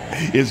there.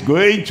 It's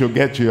going to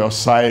get to your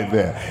side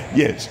there.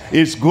 Yes,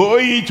 it's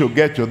going to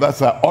get you.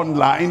 That's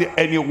online,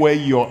 anywhere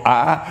you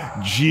are.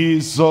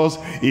 Jesus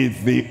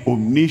is the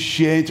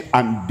omniscient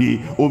and the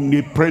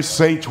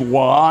omnipresent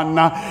one.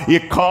 He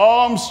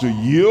comes to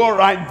you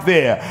right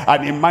there,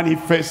 and he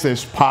manifests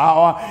his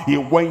power. He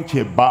went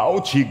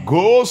about, he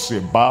goes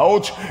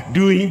about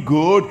doing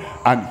good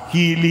and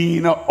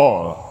healing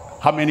all.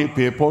 How many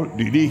people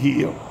did he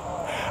heal?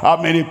 How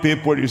many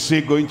people is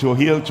he going to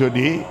heal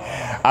today?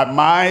 Am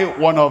I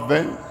one of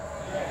them?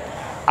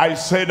 I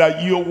said, are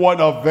you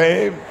one of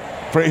them?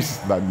 Praise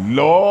the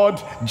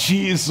Lord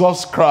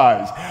Jesus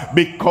Christ,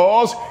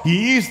 because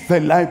he is the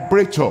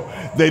liberator,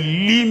 the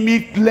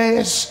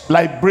limitless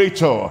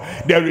liberator.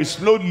 There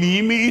is no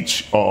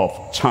limit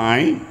of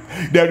time.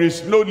 There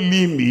is no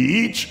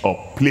limit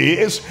of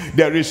place.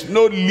 There is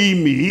no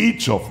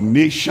limit of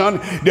nation.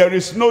 There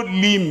is no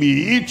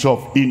limit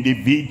of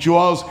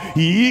individuals.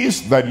 He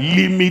is the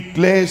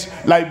limitless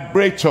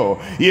liberator.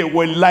 He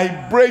will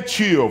liberate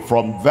you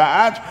from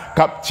that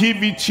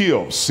captivity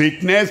of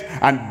sickness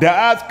and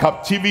that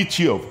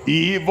captivity of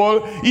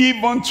evil,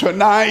 even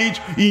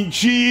tonight, in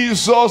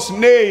Jesus'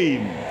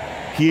 name.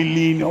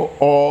 Healing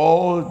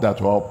all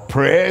that were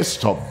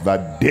oppressed of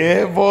the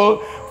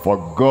devil, for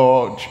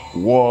God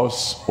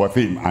was with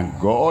him, and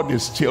God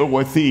is still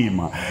with him,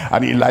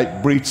 and he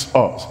liberates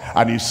us,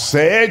 and he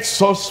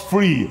sets us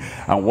free.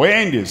 And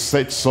when he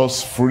sets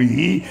us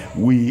free,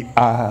 we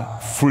are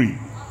free.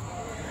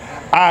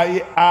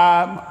 I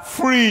am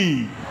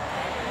free.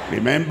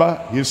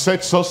 Remember, he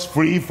sets us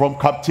free from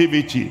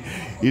captivity.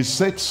 He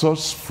sets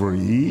us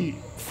free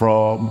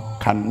from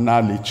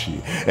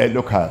carnality.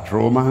 Look at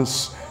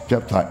Romans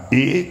chapter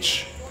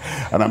 8.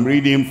 And I'm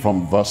reading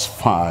from verse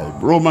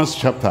 5. Romans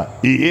chapter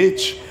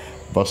 8,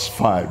 verse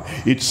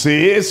 5. It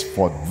says,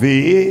 for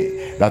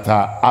they that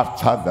are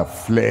after the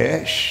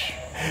flesh,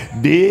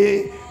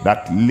 they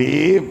that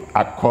live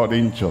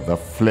according to the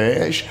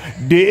flesh,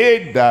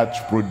 they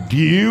that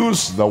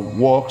produce the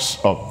works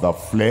of the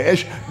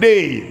flesh,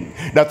 they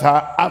that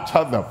are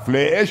after the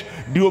flesh,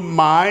 do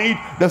mind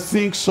the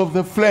things of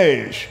the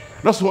flesh.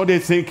 That's what they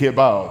think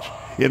about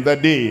in the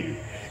day,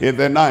 in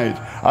the night,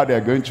 how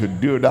they're going to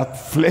do that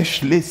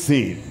fleshly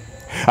thing,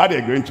 how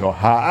they're going to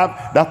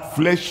have that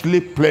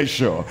fleshly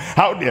pleasure,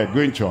 how they're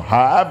going to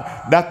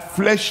have that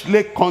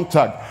fleshly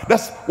contact.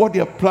 That's what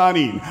they're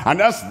planning, and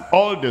that's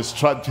all the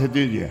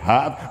strategy they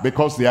have,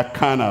 because they are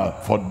carnal.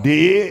 For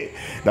they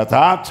that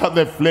are after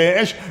the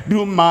flesh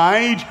do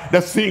mind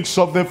the things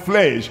of the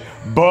flesh,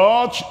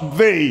 but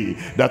they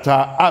that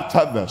are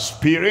after the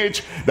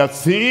spirit, the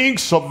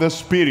things of the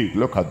spirit.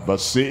 Look at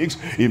verse 6.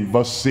 In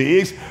verse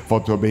 6,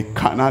 for to be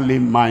carnally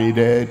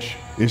minded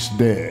is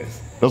death.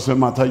 Doesn't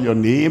matter your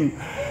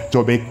name,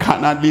 to be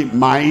carnally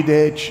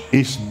minded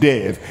is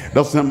death.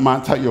 Doesn't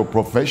matter your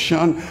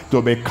profession,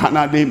 to be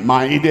carnally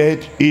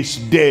minded is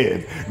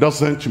death.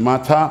 Doesn't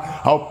matter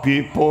how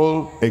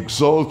people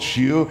exalt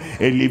you,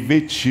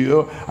 elevate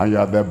you, and you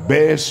are the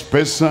best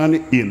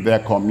person in their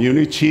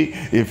community.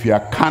 If you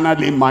are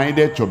carnally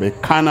minded, to be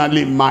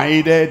carnally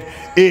minded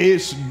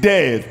is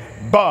death.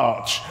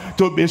 But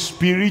to be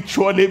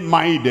spiritually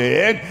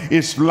minded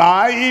is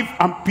life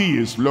and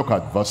peace. Look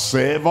at verse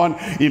 7.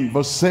 In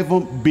verse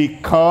 7,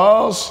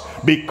 because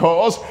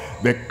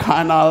the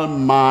carnal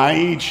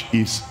mind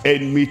is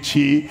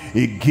enmity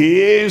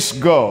against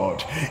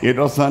God. It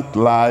doesn't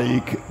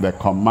like the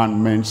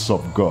commandments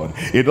of God.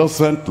 It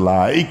doesn't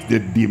like the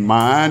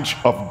demands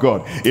of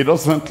God. It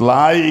doesn't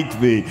like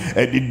the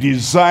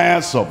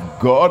desires of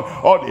God.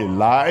 All it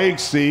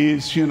likes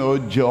is, you know,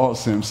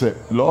 just himself.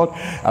 Lord,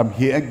 I'm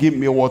here, give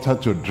me water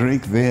to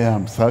drink there.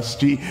 I'm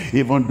thirsty.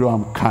 Even though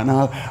I'm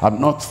carnal,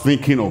 I'm not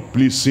thinking of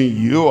pleasing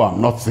you.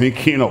 I'm not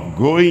thinking of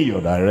going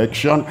your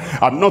direction.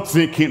 I'm not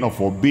thinking of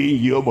obeying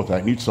you, but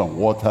I need some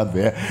water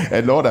there,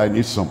 and Lord, I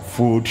need some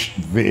food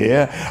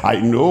there. I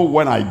know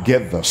when I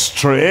get the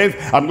strength,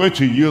 I'm going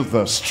to use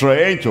the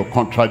strength to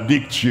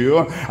contradict you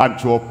and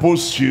to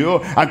oppose you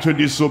and to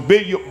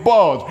disobey you,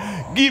 but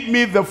give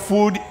me the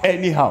food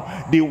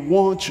anyhow. They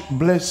want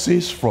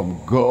blessings from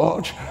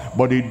God,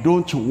 but they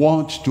don't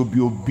want to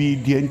be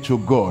obedient to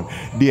God.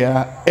 They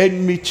are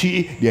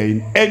enmity, they are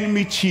in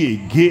enmity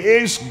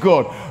against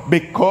God,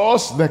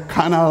 because the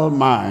carnal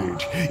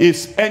mind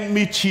is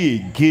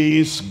enmity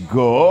against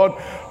God,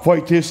 for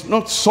it is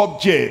not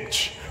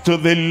subject to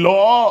the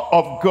law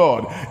of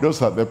God.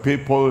 Those are the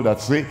people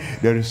that say,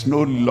 there is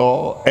no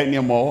law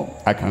anymore,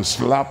 I can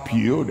slap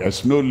you.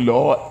 There's no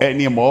law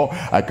anymore,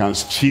 I can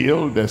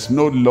steal. There's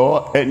no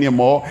law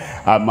anymore,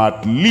 I'm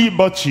at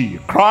liberty.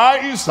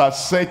 Christ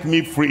has set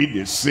me free,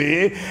 they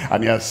say,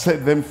 and he has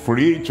set them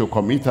free to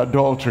commit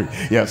adultery.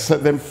 He has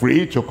set them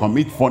free to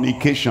commit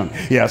fornication.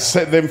 He has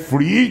set them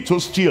free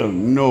to steal.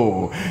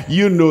 No,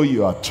 you know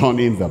you are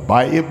turning the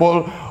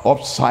Bible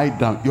upside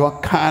down. You are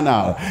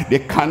carnal. The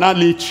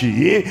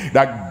carnality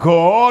that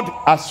God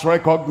has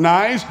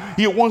recognized,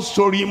 he wants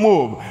to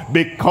remove,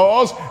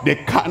 because the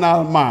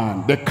carnal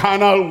man, the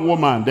carnal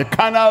woman, the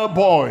carnal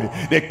boy,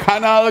 the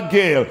carnal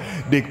girl,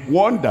 the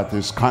one that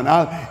is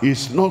carnal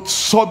is not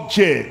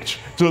subject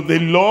to the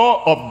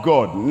law of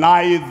God,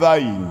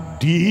 neither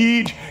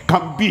indeed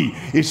can be.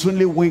 It's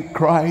only when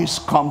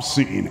Christ comes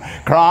in.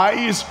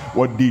 Christ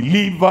will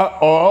deliver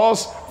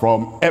us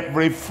from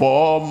every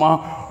form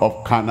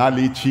of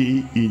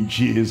carnality in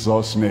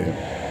Jesus' name.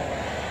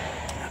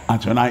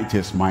 And tonight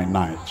is my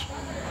night.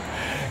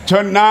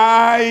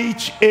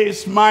 Tonight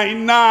is my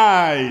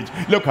night.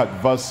 Look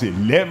at verse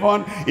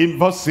 11. In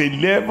verse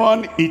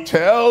 11, it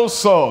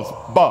tells us,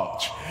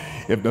 but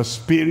if the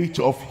spirit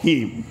of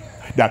him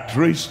that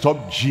raised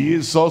up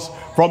Jesus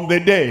from the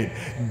dead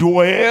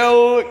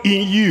dwell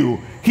in you,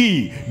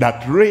 he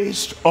that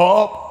raised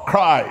up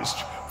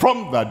Christ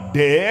from the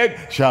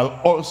dead shall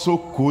also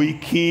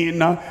quicken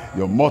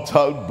your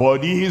mortal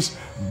bodies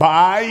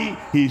by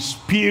his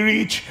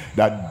spirit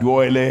that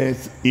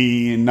dwelleth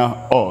in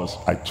us.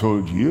 I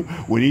told you,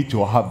 we need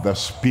to have the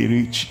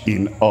spirit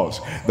in us,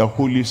 the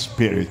Holy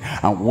Spirit.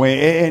 And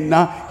when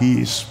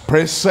he is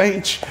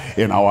present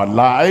in our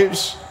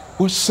lives,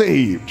 we're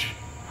saved.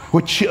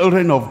 We're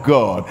children of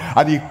God,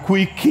 and he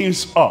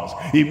quickens us.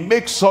 He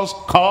makes us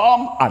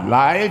come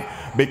alive,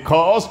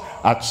 because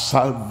at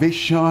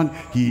salvation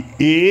he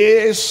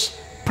is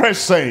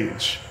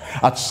present.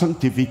 At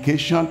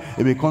sanctification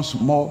he becomes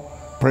more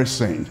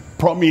present,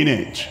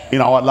 prominent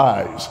in our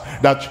lives,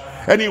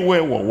 that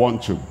anywhere we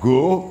want to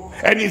go,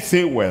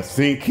 anything we're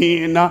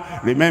thinking,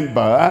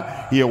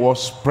 remember, he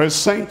was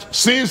present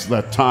since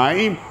the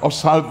time of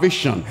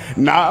salvation.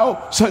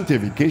 Now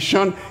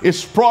sanctification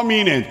is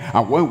prominent,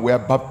 and when we're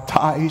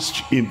baptized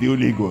in the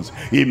Holy Ghost,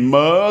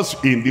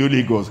 immersed in the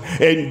Holy Ghost,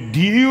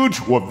 endued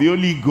with the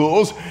Holy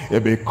Ghost,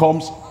 it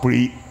becomes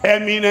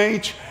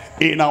preeminent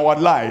in our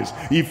lives.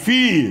 If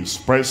he is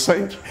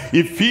present,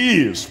 if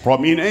he is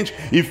prominent,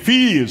 if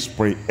he is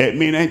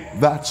preeminent,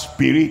 that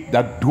spirit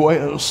that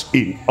dwells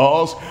in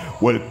us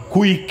will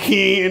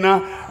quicken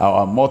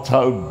our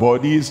mortal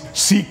bodies.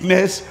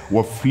 Sickness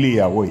will flee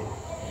away.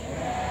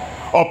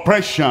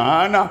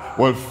 Oppression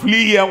will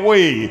flee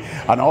away,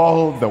 and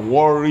all the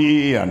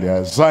worry and the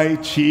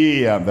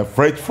anxiety and the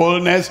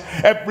fretfulness,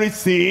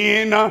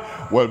 everything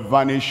will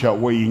vanish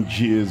away in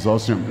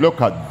Jesus' name. Look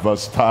at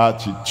verse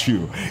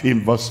 32.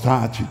 In verse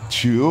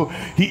 32,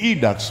 he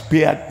that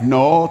spared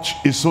not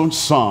his own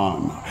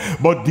son,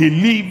 but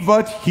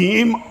delivered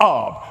him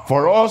up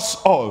for us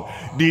all,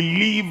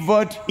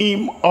 delivered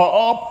him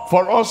up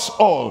for us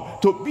all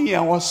to be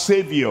our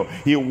Savior.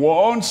 He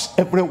wants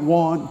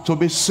everyone to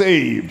be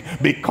saved,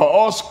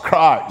 because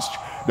Christ,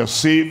 the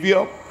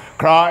Savior,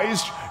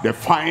 Christ, the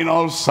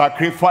final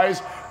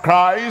sacrifice,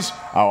 Christ,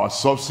 our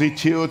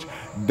substitute,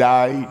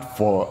 died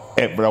for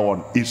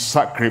everyone. His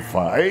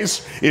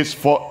sacrifice is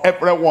for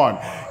everyone.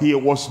 He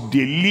was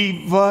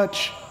delivered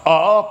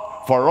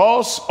up for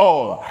us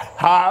all.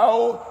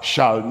 How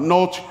shall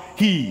not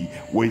he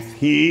with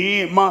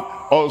him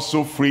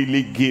also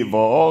freely give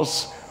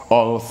us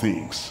all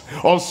things?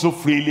 Also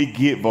freely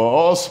give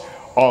us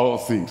all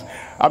things.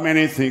 How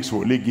many things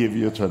will he give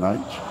you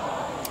tonight?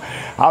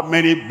 How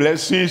many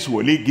blessings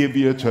will he give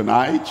you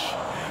tonight?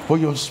 For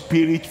your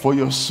spirit, for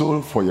your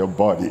soul, for your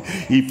body.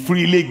 He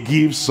freely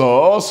gives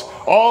us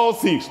all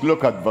things.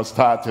 Look at verse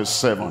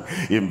 37.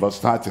 In verse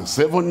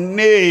 37,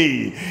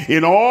 nay,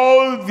 in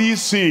all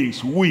these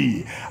things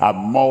we are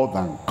more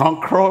than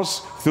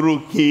conquerors through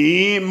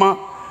him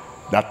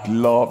that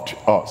loved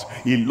us.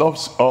 He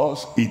loves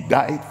us. He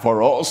died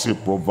for us. He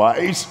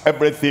provides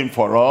everything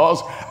for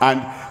us.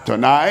 And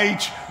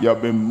tonight, you'll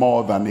be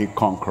more than a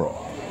conqueror.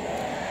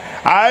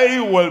 I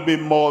will be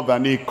more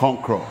than a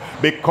conqueror,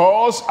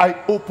 because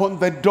I open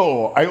the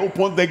door, I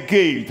open the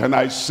gate, and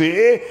I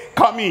say,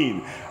 come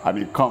in. And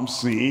he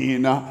comes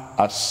in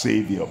as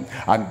Savior.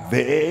 And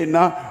then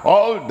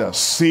all the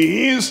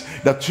sins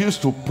that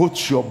used to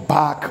put your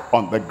back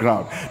on the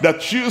ground,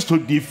 that used to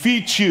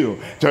defeat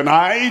you,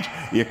 tonight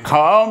he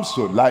comes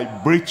to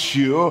liberate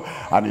you,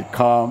 and he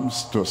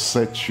comes to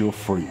set you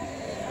free.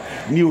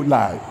 New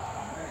life.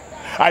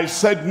 I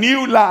said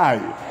new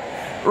life.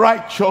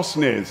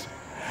 Righteousness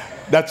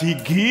that he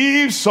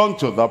gives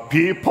unto the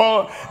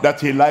people, that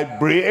he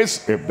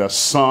liberates. If the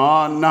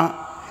Son,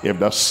 if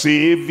the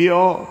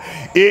Savior,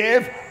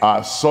 if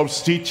our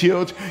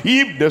substitute,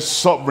 if the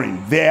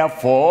Sovereign,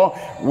 therefore,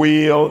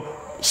 will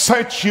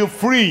set you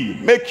free,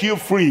 make you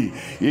free,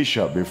 you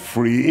shall be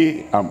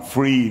free, and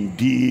free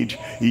indeed,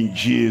 in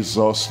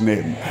Jesus'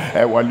 name.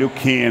 We're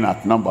looking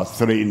at number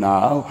 3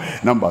 now.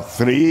 Number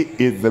 3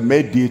 is the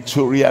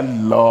mediatorial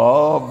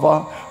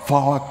love for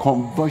our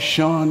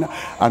conversion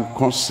and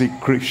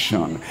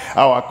consecration.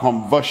 Our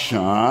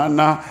conversion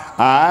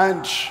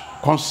and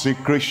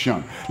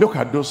consecration. Look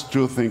at those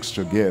two things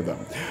together.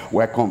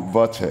 We're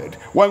converted.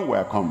 When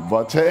we're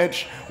converted,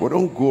 we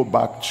don't go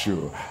back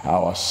to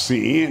our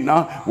sin.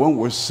 When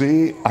we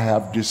say, I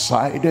have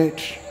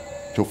decided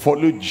to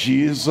follow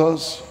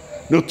Jesus,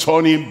 no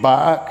turning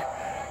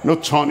back, no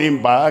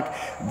turning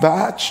back,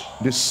 that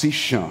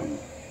decision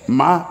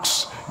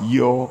marks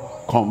your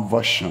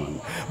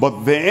conversion.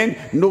 But then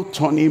no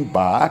turning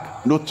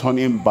back, no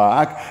turning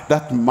back,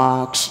 that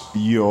marks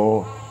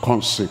your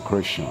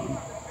consecration.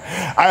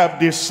 I have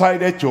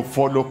decided to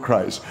follow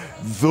Christ.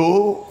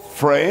 Though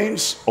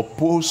friends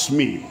oppose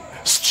me,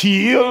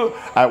 still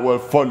I will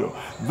follow.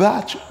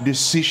 That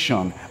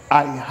decision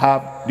I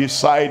have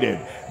decided,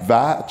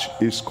 that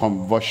is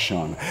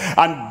conversion.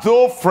 And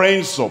though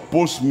friends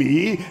oppose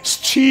me,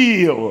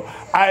 still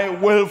I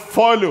will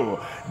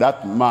follow.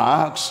 That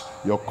marks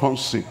your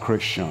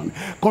consecration.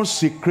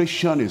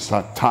 Consecration is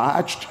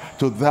attached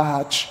to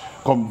that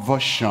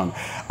conversion.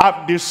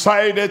 I've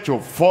decided to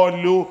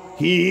follow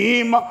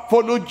him,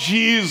 follow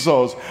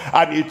Jesus.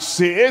 And it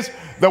says,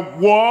 the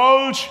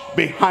world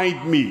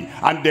behind me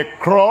and the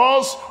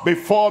cross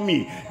before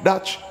me.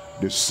 That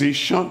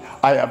decision,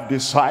 I have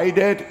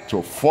decided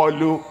to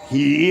follow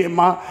him.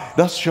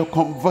 That's your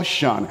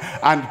conversion.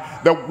 And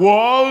the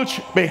world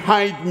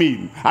behind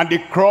me and the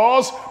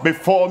cross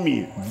before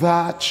me,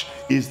 that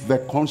is the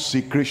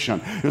consecration.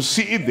 You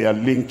see, they are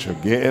linked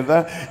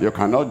together. You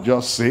cannot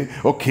just say,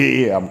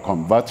 okay, I'm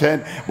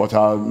converted, but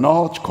I'll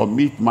not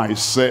commit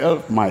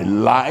myself, my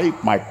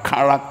life, my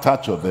character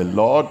to the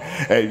Lord.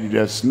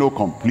 There's no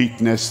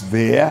completeness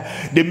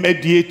there. The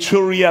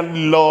mediatorial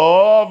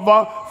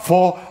love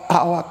for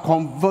our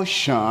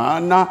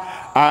conversion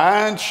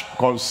and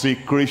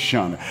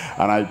consecration.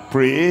 And I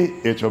pray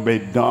it will be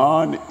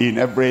done in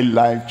every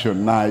life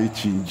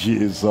tonight in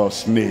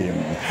Jesus' name.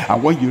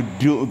 And when you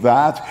do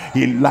that,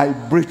 he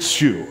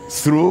liberates you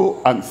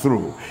through and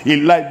through. He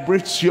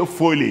liberates you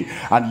fully,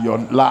 and your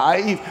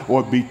life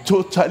will be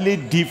totally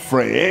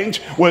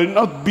different, will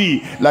not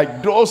be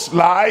like those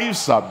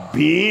lives have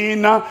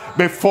been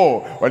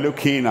before. We're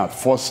looking at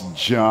 1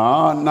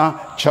 John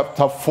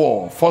chapter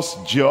 4. 1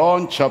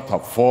 John chapter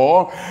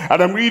 4,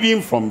 and I'm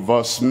reading from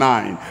verse 9.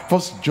 9.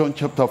 1 John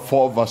chapter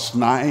 4 verse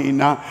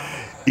 9.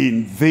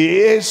 In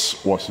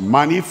this was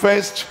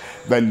manifest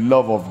the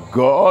love of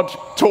God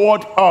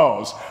toward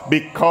us,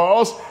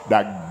 because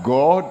that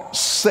God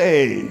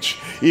sent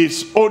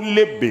his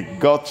only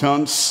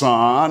begotten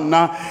Son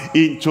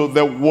into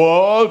the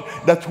world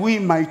that we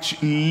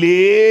might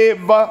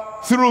live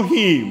through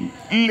him.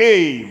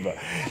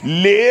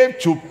 Live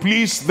to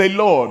please the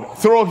Lord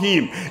through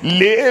him.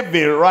 Live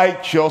in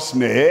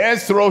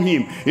righteousness through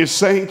him. He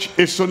sent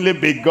his only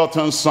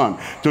begotten Son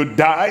to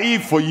die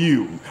for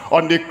you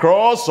on the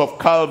cross of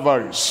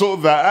Calvary, so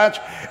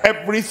that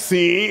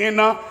everything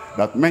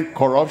that meant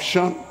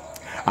corruption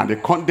and the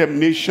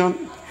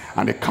condemnation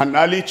and the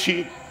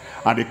carnality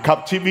and the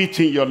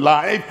captivity in your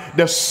life,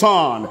 the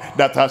Son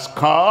that has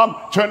come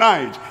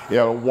tonight,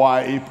 he'll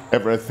wipe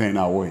everything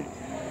away.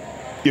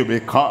 You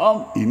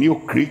become a new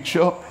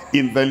creature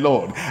in the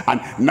Lord, and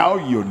now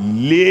you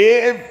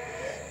live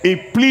a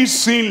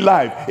pleasing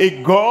life,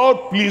 a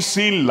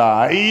God-pleasing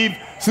life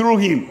through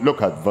him.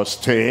 Look at verse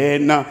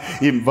 10.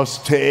 In verse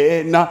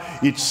 10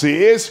 it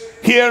says,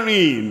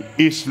 herein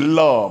is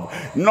love,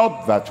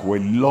 not that we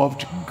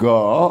loved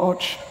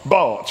God,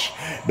 but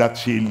that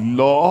he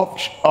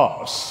loved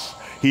us.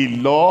 He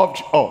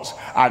loved us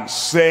and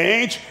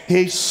sent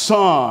his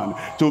Son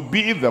to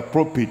be the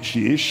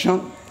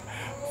propitiation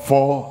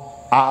for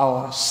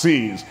our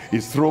sins.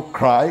 It's through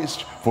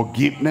Christ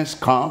forgiveness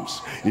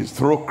comes. It's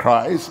through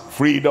Christ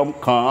freedom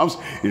comes.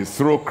 It's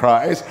through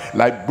Christ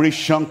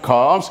liberation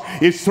comes.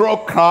 It's through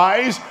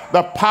Christ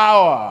the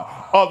power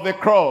of the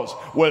cross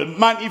will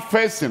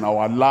manifest in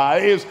our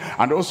lives,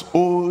 and those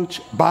old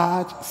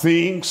bad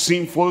things,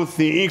 sinful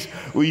things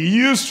we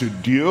used to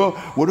do,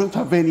 we don't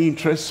have any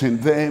interest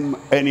in them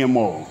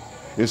anymore.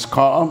 It's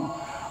come,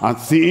 and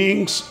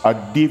things are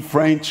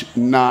different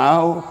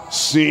now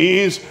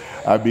since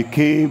I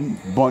became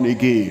born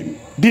again.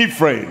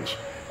 Different.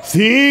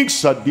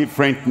 Things are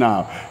different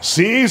now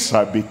since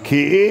I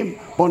became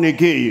born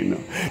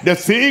again. The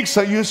things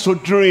I used to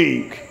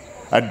drink,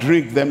 I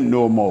drink them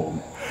no more.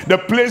 The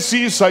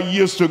places I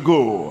used to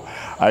go,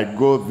 I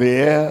go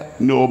there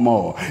no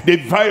more. The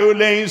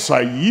violence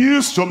I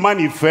used to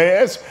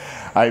manifest,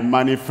 I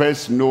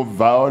manifest no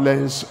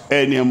violence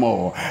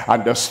anymore.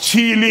 And the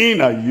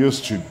stealing I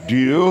used to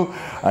do,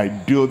 I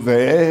do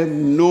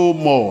them no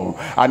more.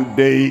 And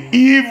the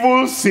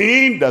evil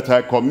sin that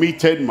I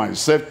committed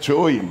myself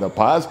to in the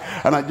past,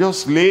 and I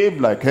just live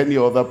like any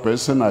other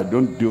person, I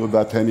don't do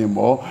that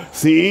anymore.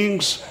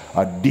 Things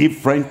are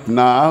different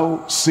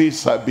now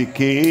since I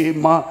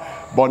became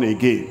born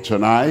again.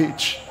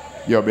 Tonight,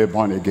 you'll be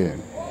born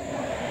again.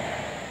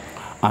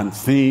 And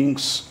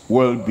things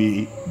will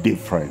be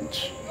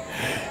different.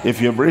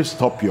 If you've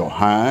raised up your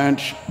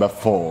hand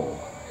before,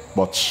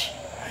 but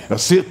you're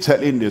still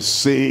telling the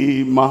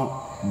same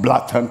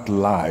blatant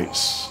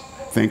lies,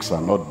 things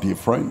are not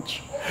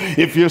different.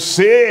 If you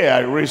say, I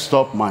raised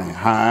up my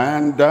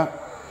hand,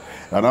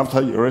 and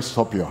after you raised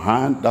up your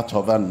hand that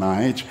other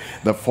night,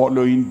 the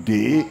following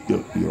day,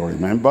 you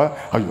remember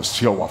how you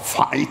still were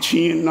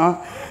fighting.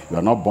 You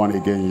are not born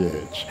again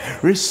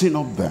yet. Raising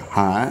up the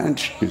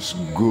hand is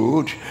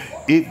good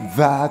if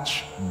that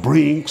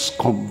brings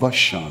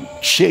conversion,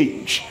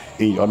 change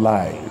in your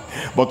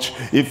life. But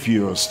if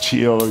you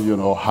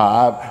still,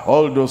 have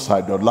all those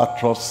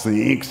idolatrous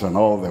things and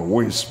all the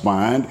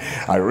waistband,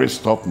 I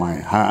raised up my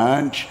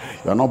hand,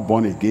 you're not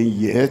born again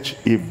yet.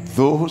 If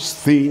those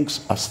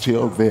things are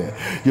still there,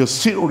 you're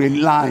still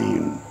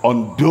relying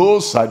on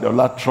those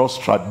idolatrous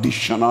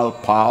traditional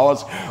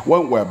powers.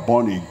 When we're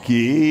born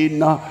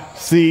again,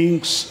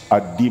 things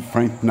are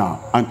different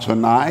now. And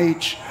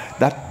tonight,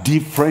 that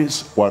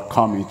difference will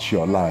come into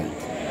your life.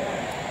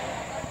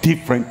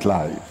 Different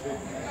life.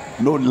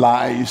 No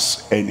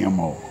lies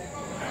anymore.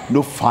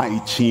 No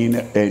fighting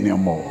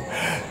anymore.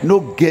 No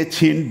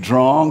getting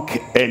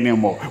drunk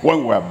anymore.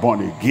 When we're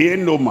born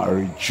again, no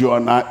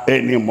marijuana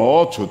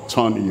anymore to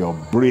turn your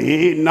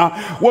brain.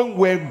 When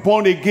we're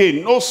born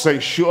again, no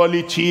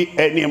sexuality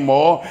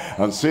anymore.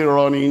 And say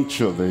running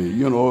to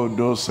the,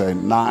 those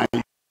night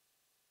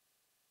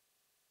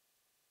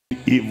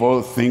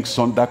evil things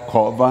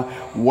undercover.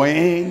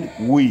 When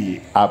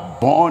we are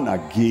born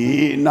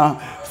again,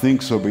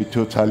 things will be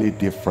totally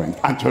different.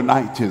 And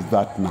tonight is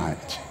that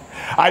night.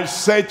 I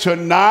said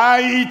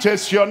tonight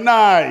is your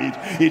night.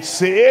 It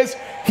says,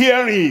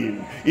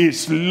 herein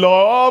is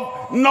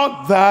love,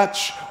 not that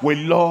we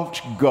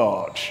loved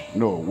God.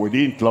 No, we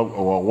didn't love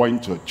or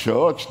went to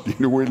church.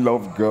 Didn't we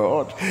love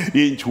God?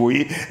 Didn't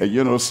we,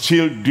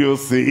 still do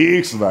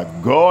things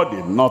that God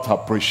did not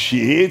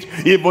appreciate,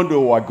 even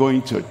though we're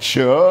going to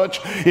church?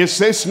 It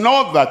says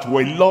not that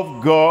we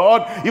love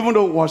God, even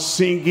though we're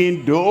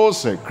singing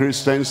those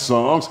Christian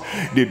songs.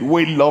 Did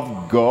we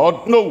love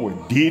God? No, we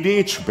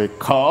didn't,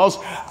 because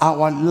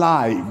our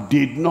life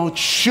did not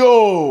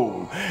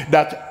show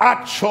that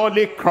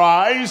actually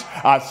Christ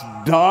has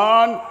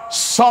done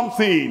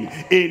something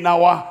in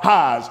our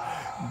hearts.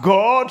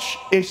 God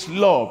is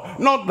love.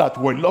 Not that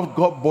we love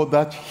God, but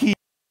that he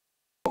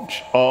loved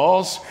us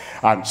us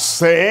and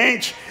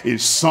sent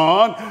his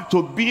son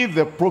to be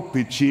the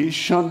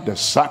propitiation, the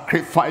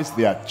sacrifice,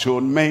 the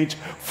atonement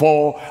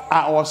for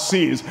our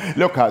sins.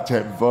 Look at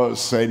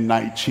verse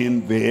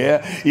 19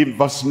 there. In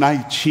verse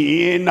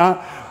 19,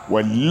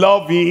 we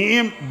love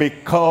him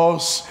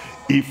because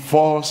he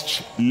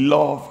first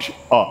loved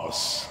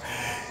us.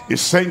 He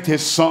sent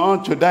his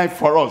son to die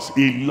for us.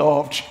 He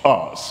loved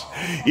us.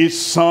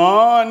 His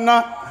son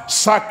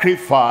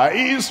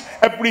sacrificed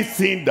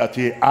everything that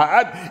he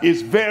had,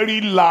 his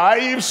very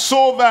life,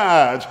 so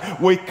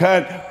that we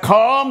can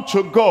come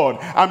to God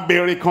and be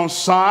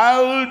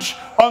reconciled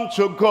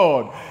unto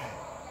God.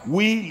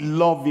 We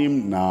love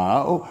him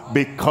now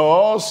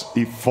because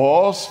he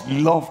first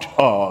loved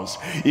us.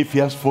 If he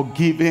has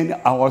forgiven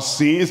our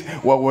sins,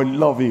 well, we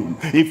love him.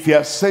 If he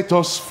has set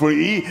us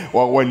free,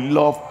 well, we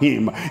love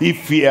him.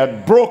 If he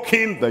had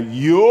broken the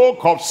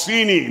yoke of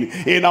sinning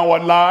in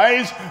our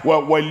lives,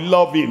 well, we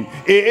love him.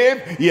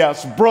 If he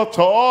has brought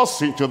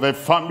us into the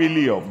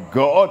family of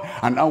God,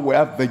 and now we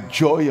have the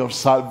joy of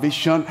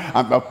salvation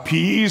and the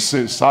peace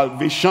in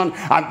salvation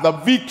and the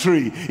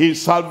victory in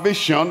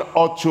salvation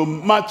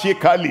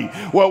automatically,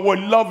 well, we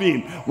love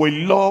him.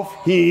 We love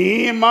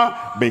him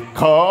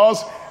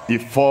because he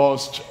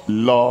first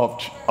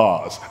loved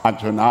us. And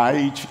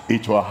tonight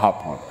it will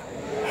happen.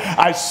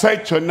 I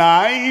said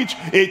tonight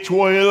it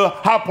will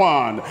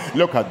happen.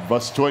 Look at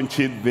verse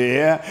 20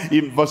 there.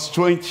 In verse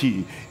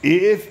 20,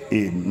 if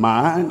a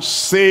man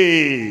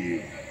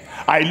say,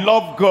 I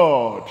love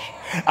God,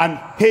 and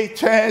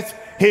hateth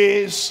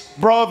his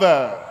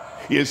brother,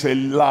 he is a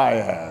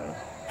liar.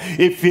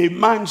 If a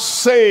man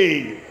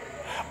say,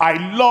 I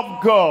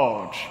love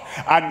God,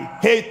 and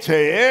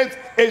hated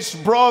his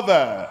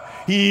brother,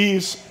 he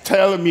is,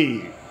 tell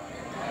me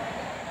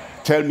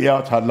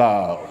out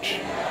aloud.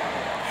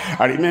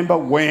 I remember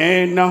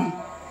when I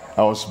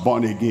was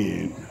born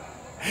again,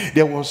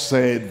 there was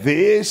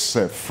this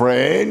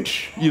friend,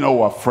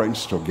 we're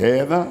friends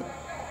together.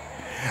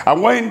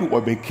 And when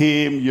we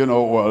became,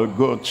 we'll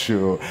go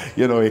to,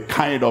 a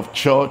kind of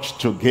church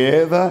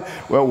together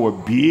where we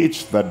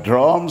beat the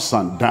drums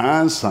and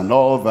dance and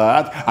all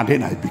that. And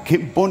then I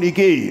became born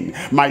again.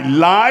 My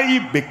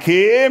life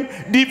became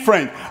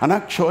different. And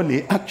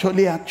actually,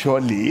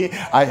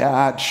 I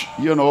had,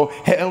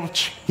 helped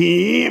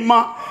him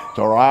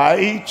to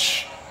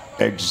write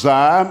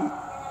exam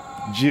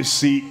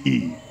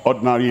GCE,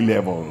 ordinary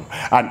level,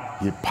 and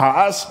he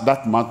passed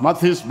that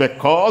mathematics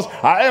because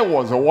I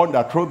was the one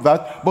that wrote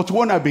that. But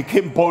when I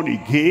became born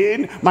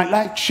again, my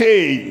life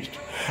changed,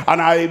 and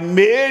I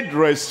made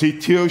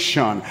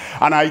restitution,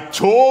 and I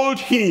told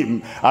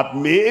him I've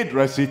made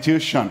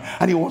restitution,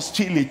 and he was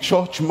still a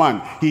church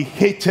man. He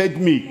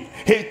hated me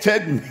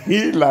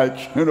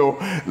like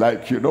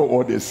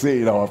what they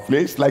say in our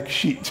place, like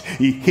shit.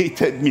 He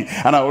hated me,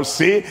 and I would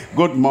say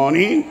good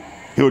morning.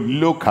 He would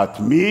look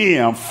at me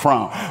and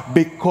frown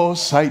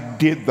because I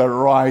did the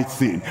right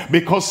thing,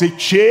 because a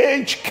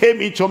change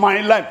came into my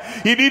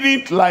life. He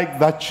didn't like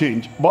that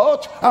change,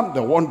 but I'm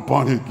the one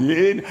born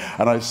again,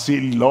 and I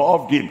still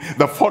loved him.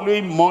 The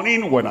following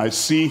morning when I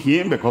see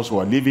him, because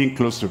we're living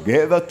close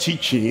together,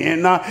 teaching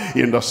in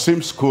the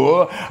same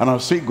school, and I'll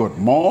say good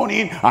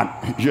morning, and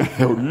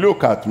he would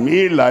look at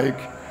me like,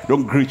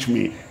 don't greet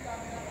me.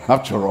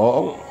 After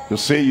all, you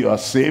say you are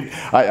saved,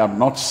 I am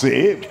not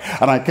saved.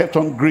 And I kept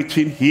on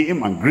greeting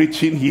him and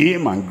greeting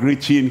him and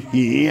greeting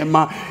him.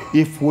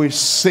 If we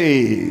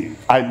say,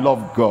 I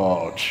love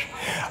God,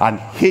 and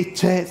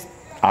hated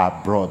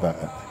our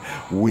brother,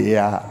 we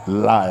are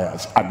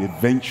liars. And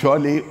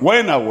eventually,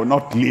 when I will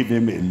not leave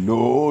him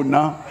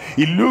alone,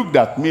 he looked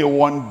at me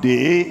one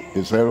day,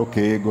 he said,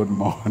 okay, good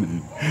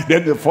morning.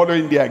 Then the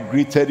following day I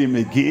greeted him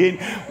again.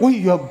 When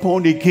you are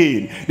born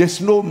again, there's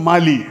no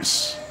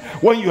malice.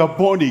 When you are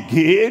born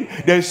again,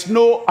 there's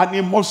no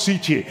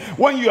animosity.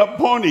 When you are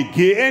born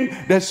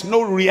again, there's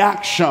no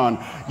reaction.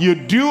 You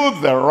do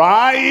the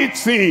right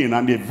thing.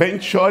 And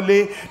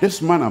eventually,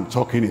 this man I'm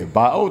talking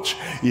about,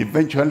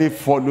 eventually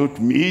followed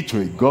me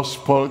to a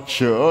gospel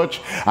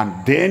church. And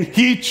then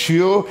he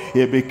too,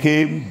 he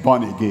became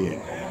born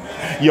again.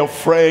 Your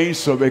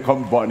friends will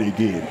become born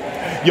again.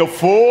 Your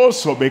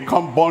foes will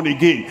become born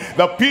again.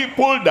 The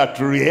people that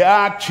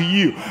react to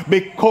you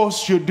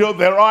because you do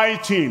the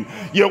right thing,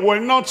 you will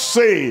not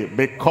say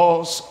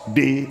because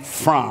they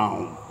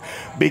frown,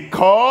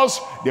 because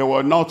they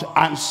will not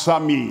answer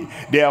me,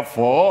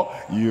 therefore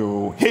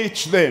you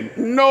hate them.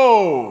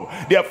 No.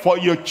 Therefore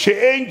you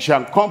change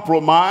and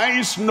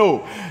compromise.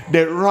 No.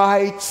 The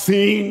right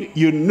thing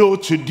you know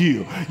to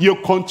do, you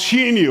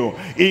continue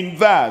in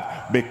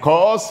that,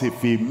 because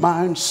if a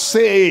man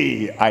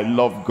say, I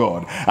love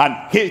God, and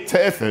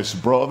hateth his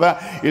brother,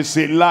 is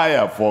a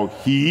liar. For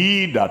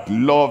he that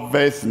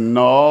loveth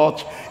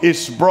not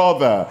his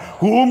brother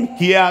whom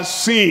he has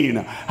seen,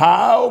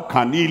 how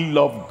can he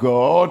love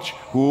God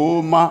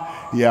whom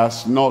he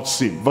has not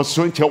seen? Verse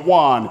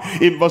 21.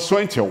 In verse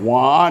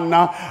 21,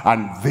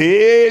 and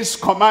this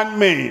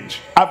commandment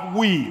have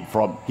we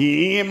from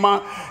him,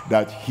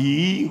 that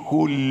he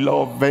who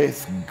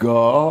loveth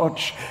God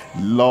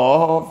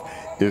love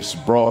his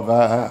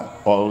brother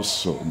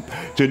also.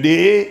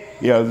 Today,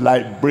 he'll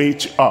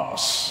liberate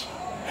us.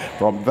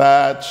 From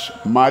that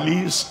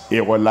malice,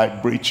 he will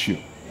liberate you.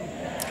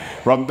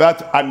 From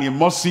that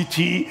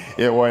animosity,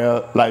 he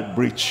will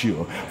liberate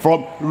you.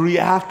 From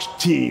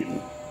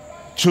reacting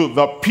to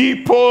the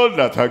people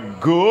that are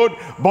good,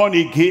 born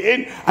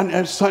again, and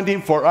are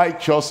standing for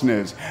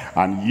righteousness.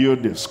 And you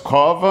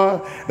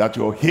discover that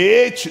you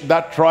hate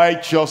that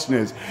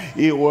righteousness.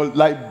 It will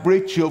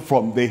liberate you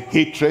from the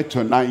hatred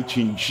tonight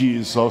in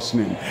Jesus'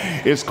 name.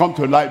 It's come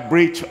to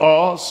liberate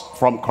us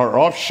from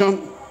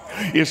corruption.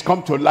 It's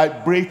come to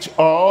liberate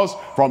us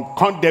from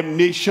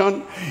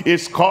condemnation.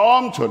 It's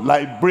come to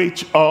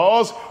liberate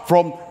us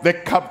from the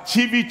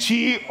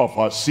captivity of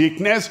our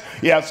sickness.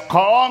 He has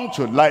come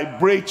to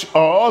liberate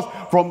us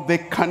from the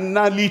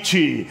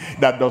carnality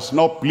that does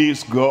not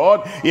please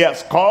God. He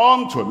has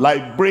come to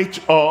liberate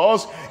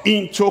us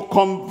into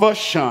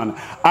conversion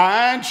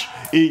and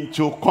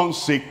into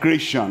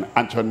consecration.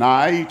 And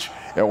tonight,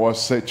 it will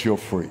set you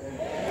free.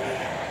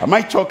 Am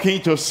I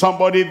talking to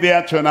somebody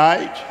there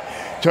tonight?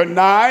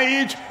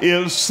 Tonight,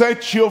 he'll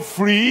set you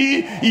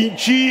free in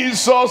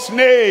Jesus'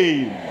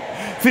 name.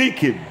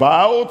 Think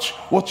about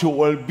what you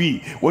will be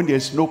when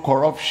there's no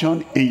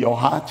corruption in your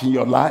heart, in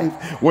your life,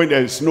 when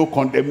there is no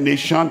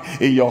condemnation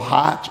in your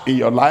heart, in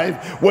your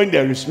life, when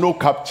there is no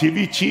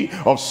captivity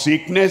of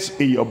sickness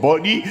in your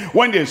body,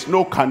 when there's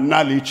no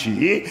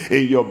carnality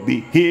in your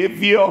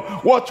behavior.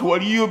 What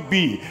will you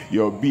be?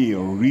 You'll be a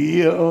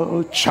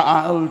real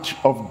child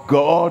of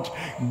God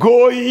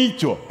going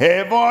to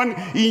heaven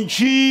in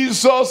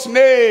Jesus'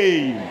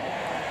 name.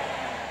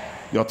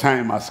 Your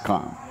time has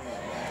come.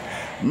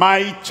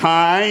 My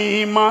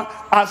time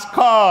has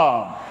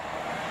come.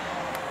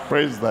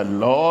 Praise the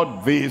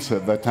Lord. This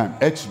is the time.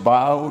 Heads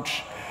bowed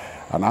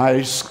and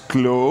eyes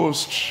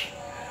closed.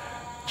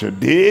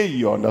 Today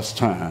you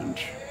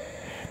understand.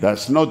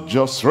 That's not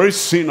just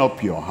raising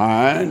up your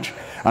hand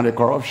and the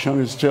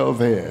corruption is still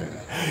there.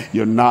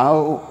 You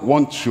now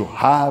want to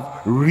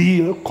have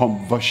real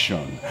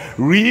conversion,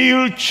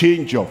 real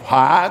change of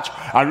heart,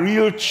 a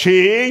real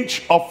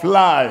change of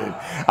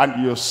life.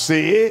 And you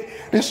say,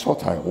 this is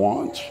what I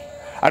want.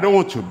 I don't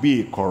want to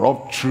be a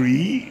corrupt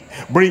tree,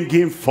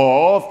 bringing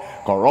forth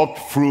corrupt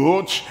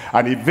fruit,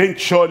 and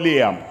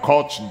eventually I'm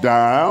cut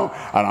down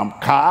and I'm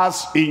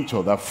cast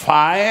into the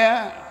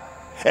fire,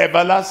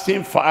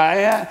 everlasting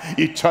fire,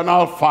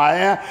 eternal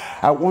fire.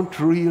 I want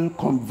real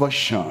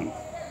conversion,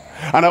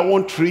 and I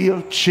want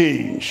real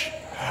change,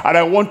 and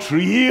I want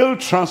real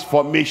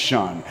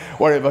transformation.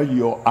 Wherever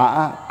you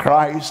are,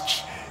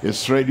 Christ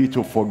is ready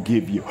to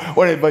forgive you.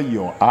 Wherever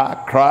you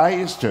are,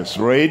 Christ is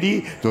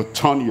ready to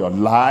turn your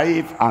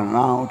life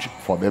around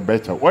for the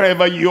better.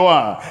 Wherever you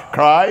are,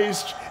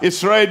 Christ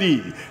is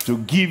ready to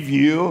give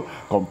you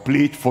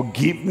complete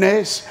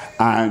forgiveness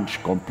and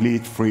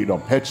complete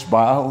freedom. Heads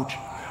bowed,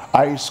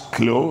 eyes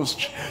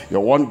closed.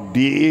 You want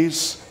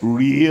this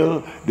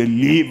real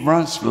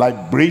deliverance,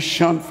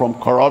 liberation from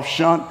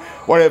corruption.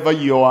 Wherever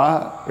you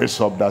are,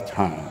 raise up that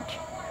hand.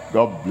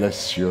 God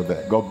bless you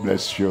there. God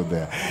bless you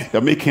there.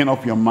 You're making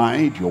up your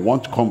mind. You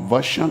want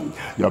conversion.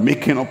 You're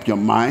making up your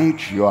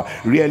mind. You are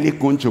really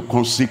going to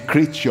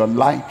consecrate your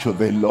life to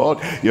the Lord.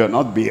 You'll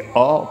not be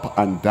up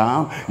and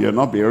down. You'll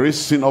not be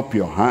raising up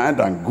your hand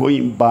and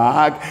going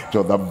back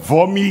to the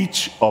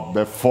vomit of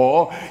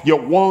before. You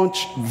want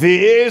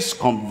this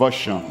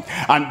conversion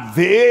and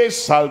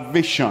this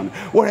salvation.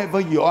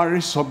 Wherever you are,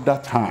 raise up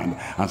that hand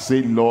and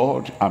say,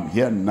 Lord, I'm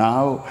here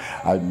now.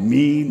 I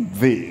mean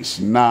this.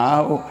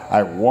 Now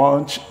I want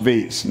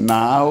this.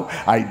 Now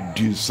I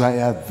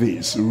desire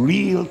this.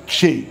 Real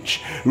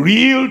change,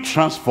 real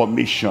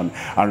transformation,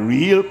 and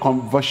real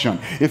conversion.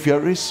 If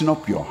you're raising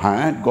up your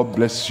hand, God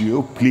bless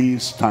you.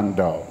 Please stand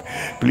up.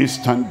 Please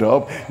stand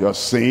up. You're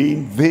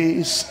saying,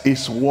 this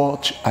is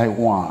what I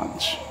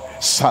want.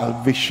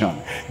 Salvation.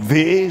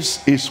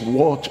 This is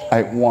what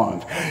I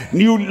want.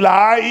 New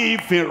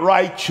life in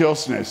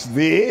righteousness.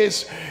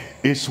 This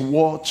is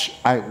what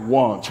I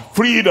want.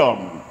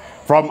 Freedom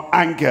from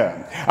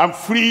anger, and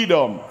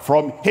freedom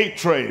from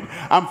hatred,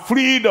 and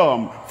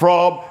freedom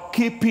from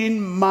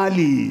keeping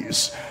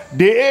malice.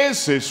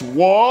 This is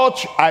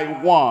what I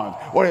want.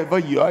 Wherever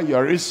you are,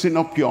 you're raising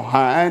up your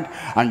hand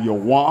and you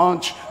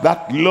want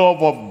that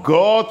love of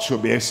God to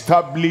be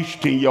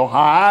established in your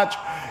heart.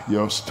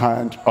 You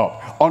stand up.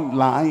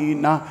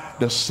 Online,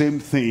 the same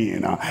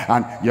thing.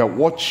 And you're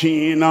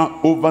watching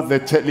over the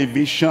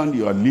television,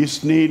 you're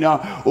listening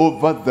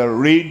over the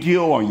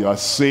radio, and you're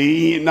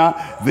saying,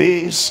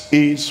 this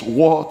is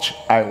what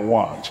I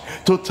want.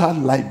 Total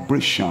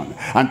liberation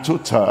and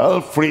total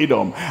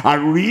freedom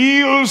and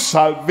real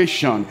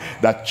salvation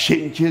that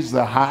changes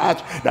the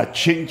heart, that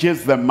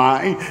changes the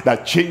mind,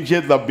 that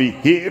changes the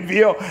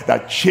behavior,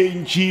 that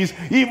changes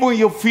even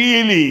your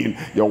feeling.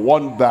 You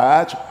want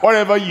that.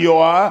 Wherever you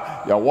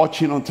are, you're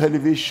watching on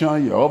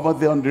television, you're over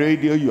there on the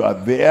radio, you are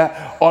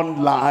there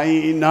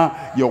online,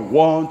 you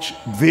want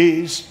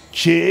this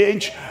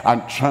change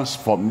and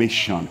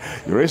transformation.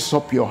 You raise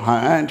up your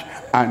hand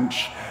and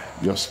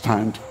you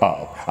stand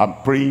up. I'm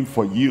praying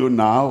for you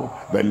now.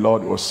 The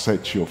Lord will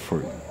set you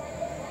free.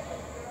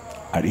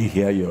 I didn't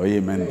hear your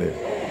amen there.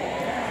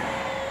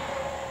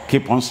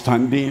 Keep on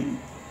standing.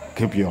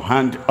 Keep your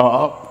hand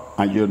up.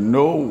 And you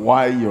know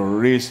why you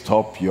raised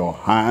up your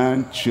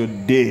hand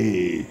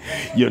today.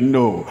 You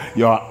know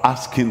you are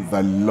asking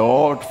the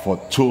Lord for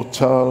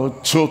total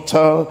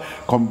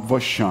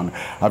conversion.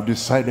 I've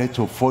decided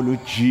to follow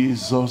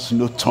Jesus.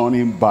 No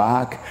turning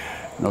back.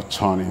 No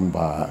turning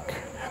back.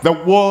 The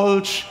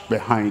world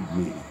behind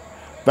me.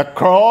 The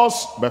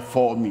cross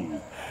before me.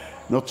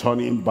 No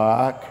turning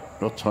back.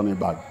 No turning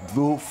back.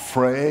 Though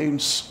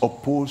friends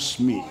oppose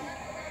me,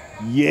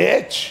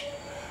 yet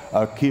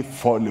I'll keep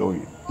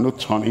following. No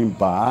turning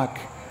back,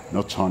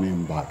 no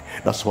turning back.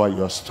 That's why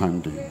you're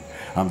standing.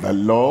 And the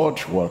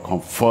Lord will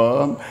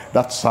confirm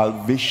that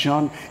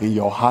salvation in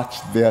your heart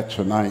there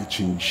tonight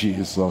in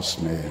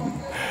Jesus' name.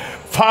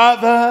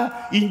 Father,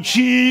 in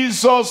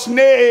Jesus'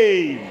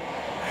 name,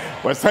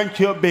 well, thank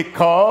you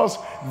because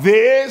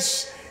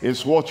this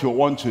is what you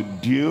want to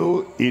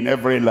do in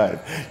every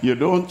life. You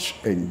don't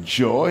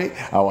enjoy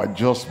our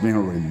just being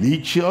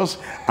religious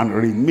and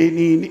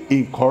remaining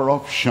in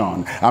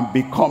corruption and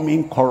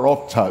becoming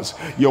corrupters.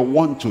 You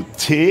want to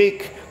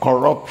take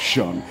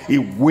corruption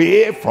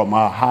away from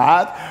our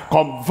heart,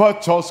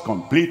 convert us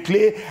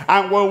completely,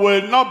 and we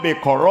will not be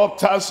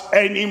corrupters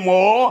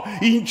anymore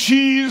in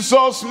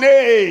Jesus'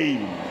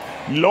 name.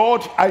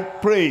 Lord, I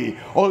pray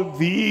all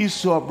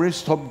these who have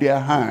raised up their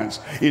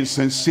hands in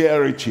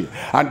sincerity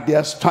and they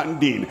are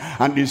standing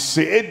and they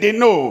say they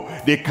know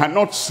they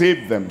cannot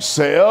save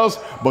themselves,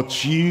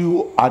 but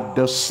you are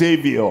the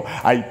Savior.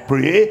 I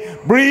pray,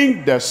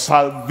 bring the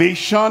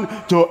salvation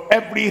to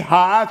every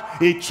heart,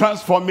 a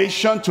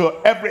transformation to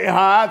every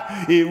heart,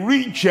 a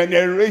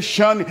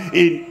regeneration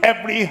in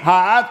every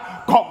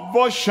heart,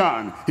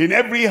 conversion in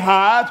every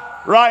heart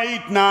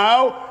right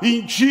now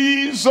in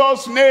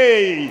Jesus'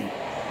 name.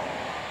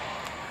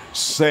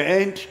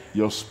 Send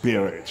your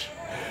Spirit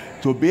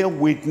to bear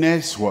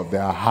witness with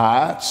their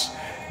hearts.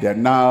 They're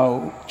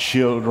now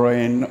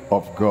children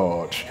of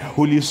God.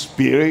 Holy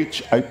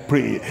Spirit, I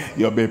pray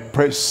you'll be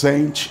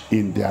present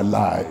in their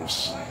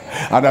lives.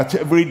 And that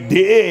every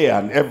day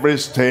and every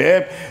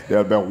step,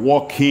 they'll be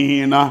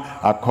walking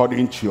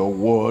according to your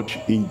word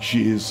in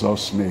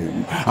Jesus'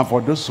 name. And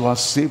for those who are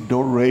saved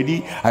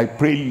already, I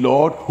pray,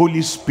 Lord,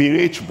 Holy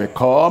Spirit,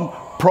 become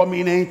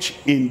prominent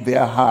in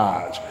their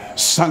heart.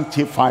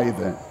 Sanctify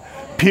them.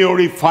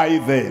 Purify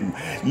them.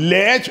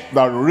 Let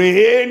the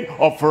reign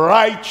of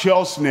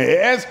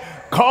righteousness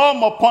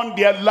come upon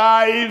their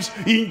lives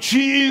in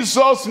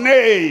Jesus'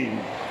 name.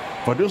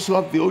 For those who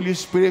have the Holy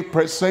Spirit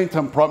present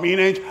and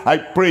prominent, I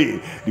pray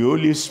the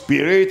Holy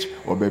Spirit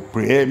will be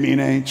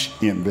preeminent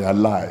in their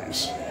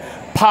lives.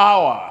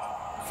 Power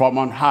from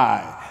on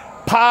high.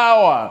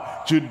 Power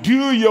to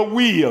do your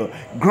will.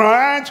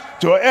 Grant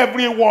to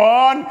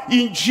everyone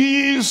in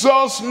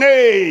Jesus'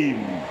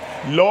 name.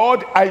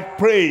 Lord, I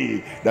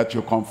pray that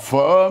you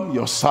confirm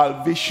your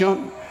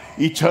salvation,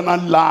 eternal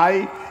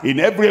life in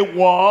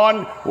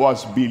everyone who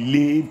has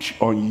believed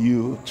on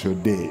you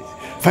today.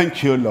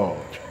 Thank you, Lord.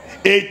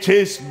 It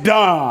is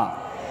done.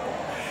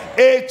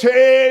 It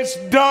is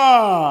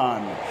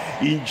done.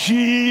 In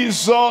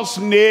Jesus'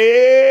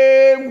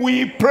 name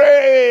we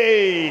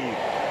pray.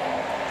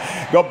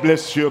 God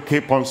bless you.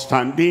 Keep on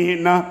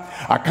standing.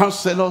 Our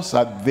counselors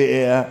are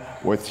there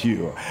with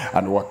you,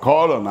 and we'll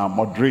call on our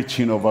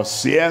moderating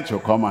overseer to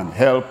come and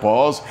help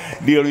us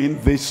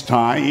during this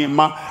time.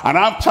 And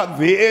after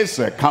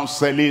this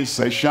counseling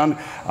session,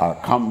 I'll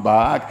come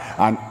back,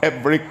 and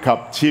every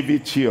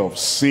captivity of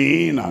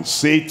sin and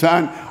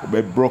Satan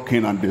will be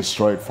broken and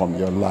destroyed from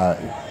your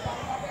life.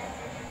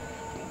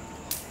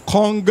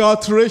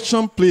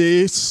 Congratulations,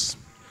 please.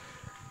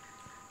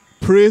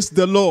 Praise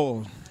the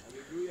Lord.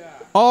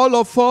 All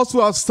of us who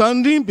are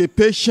standing, be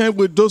patient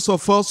with those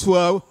of us who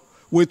are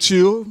with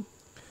you.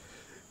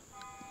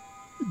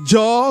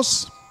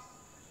 Just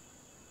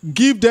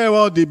give them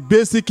all the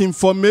basic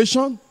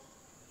information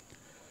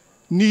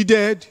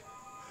needed.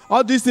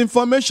 All this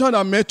information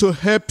are meant to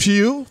help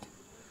you.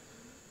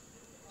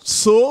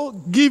 So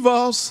give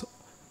us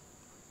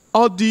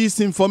all these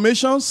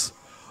informations.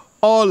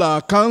 All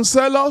our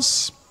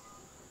counselors,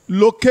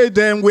 locate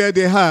them where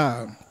they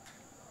are,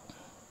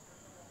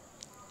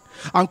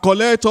 and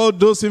collect all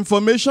those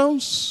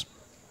informations.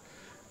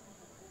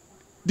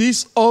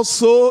 This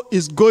also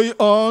is going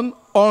on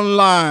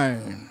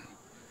online.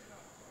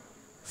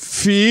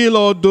 Fill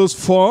all those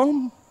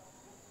forms.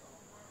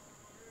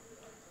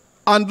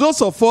 And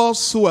those of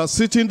us who are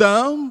sitting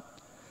down,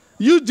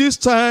 use this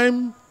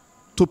time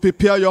to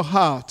prepare your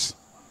heart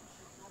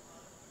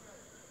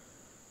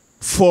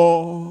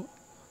for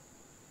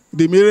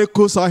the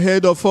miracles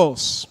ahead of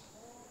us.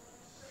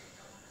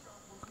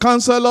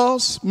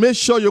 Counselors, make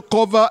sure you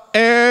cover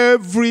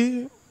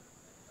every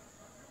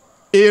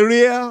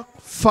area,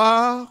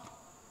 far,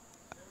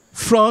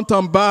 front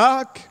and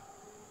back.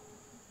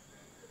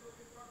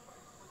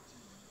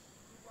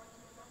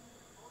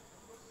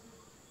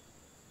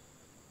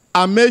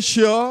 And make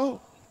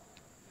sure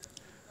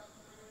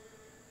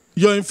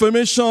your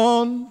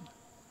information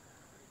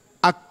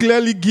are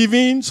clearly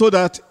given so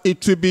that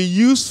it will be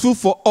useful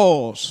for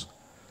us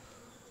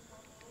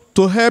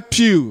to help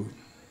you.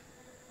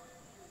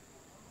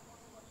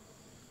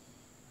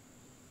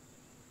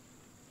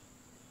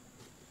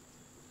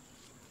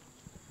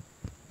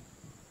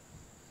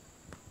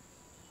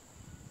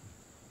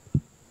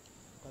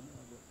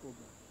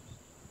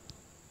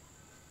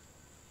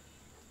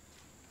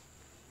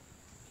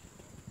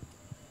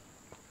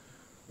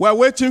 We're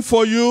waiting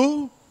for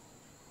you.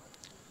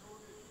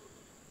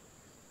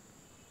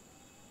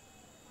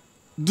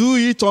 Do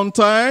it on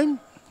time.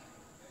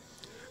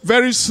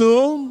 Very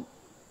soon,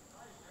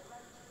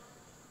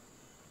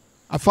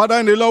 our Father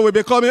in the Lord will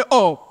be coming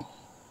up.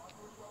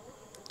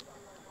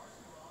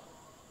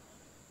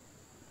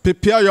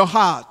 Prepare your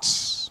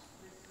hearts.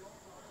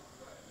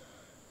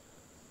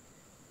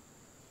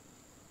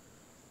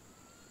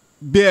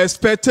 Be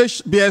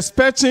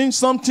expecting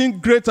something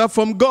greater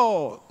from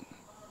God.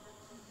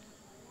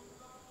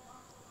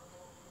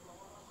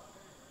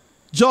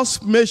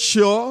 Just make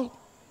sure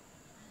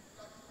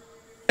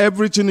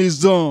everything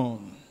is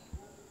done.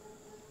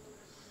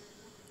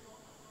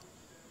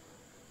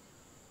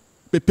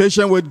 Be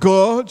patient with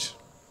God.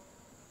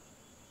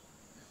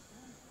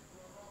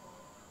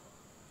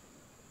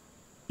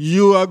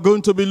 You are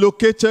going to be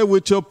located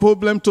with your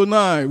problem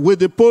tonight, with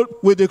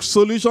the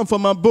solution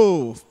from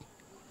above.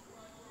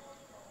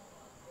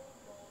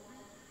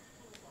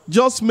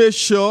 Just make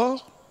sure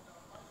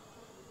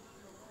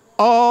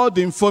all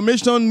the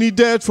information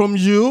needed from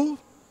you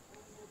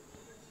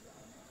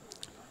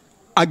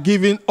are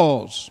given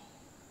us.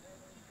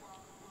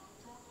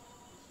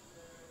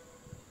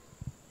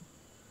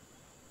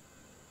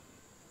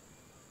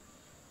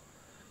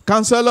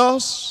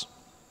 Counselors,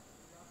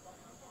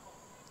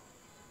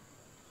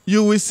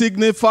 you will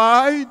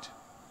signify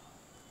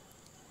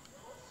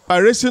by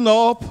raising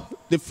up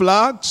the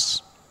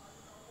flags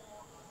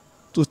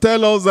to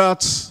tell us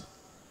that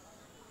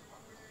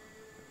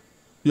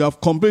you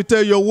have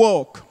completed your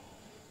work.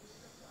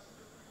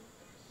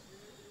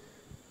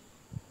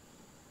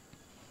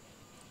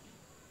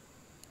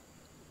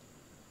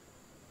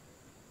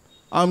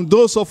 And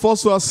those of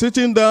us who are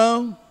sitting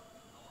down,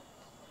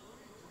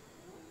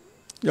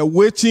 you're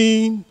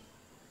waiting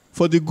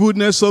for the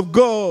goodness of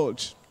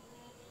God.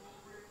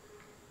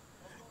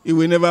 It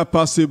will never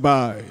pass you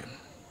by.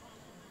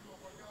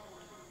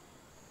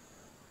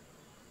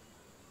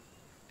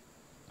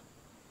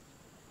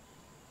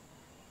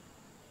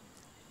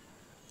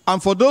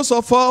 And for those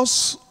of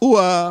us who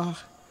are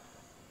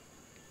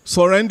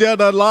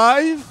surrendered our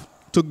life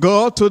to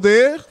God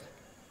today,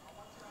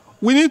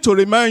 we need to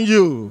remind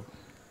you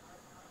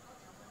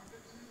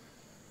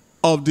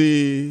of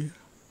the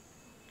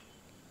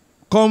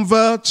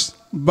convert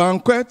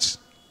banquet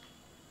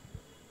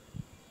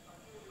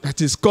that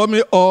is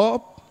coming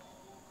up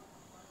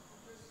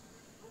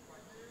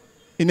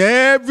in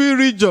every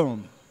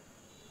region,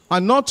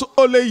 and not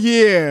only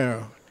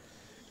here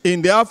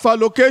in the Alpha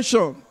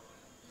location,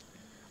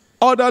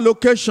 other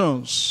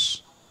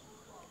locations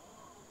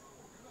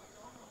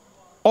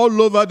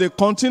all over the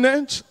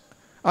continent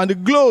and the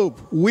globe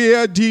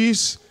where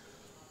this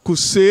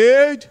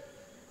crusade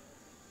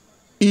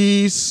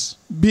is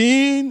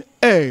being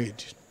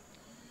held.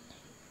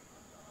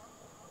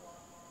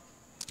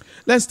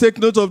 Let's take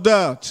note of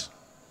that.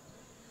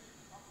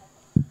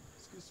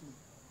 Excuse me.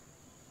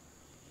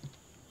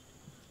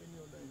 Any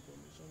other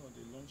information on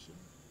the launching?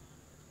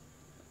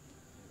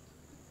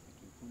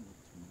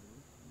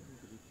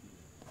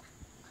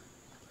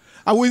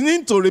 And we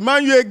need to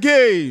remind you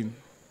again,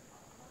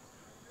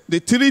 the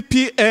 3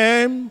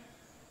 p.m.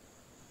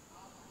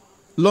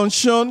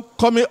 luncheon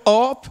coming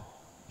up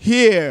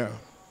here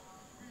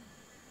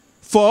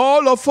for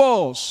all of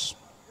us.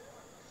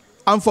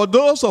 And for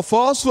those of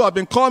us who have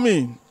been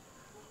coming,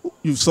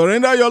 you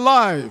surrender your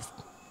life.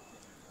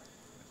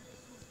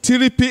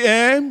 3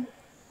 p.m.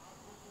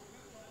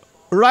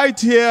 right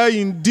here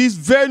in this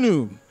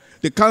venue,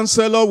 the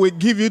counselor will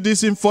give you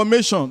this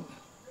information.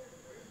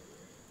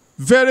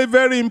 Very,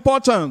 very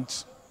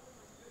important.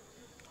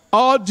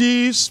 All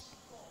these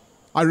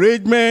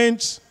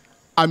arrangements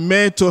are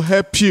meant to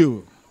help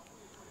you.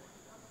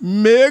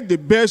 Make the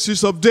best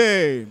use of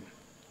them.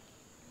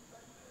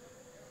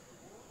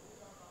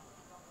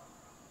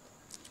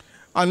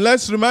 And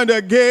let's remind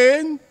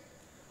again,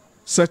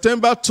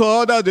 September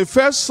 3rd, the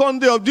first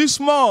Sunday of this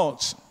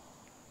month.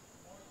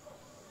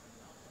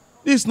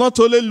 It's not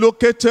only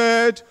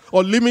located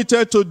or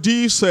limited to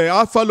this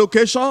Alpha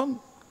location.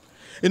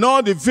 In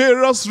all the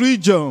various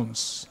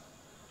regions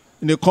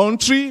in the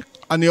country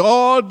and in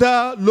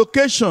other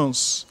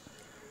locations,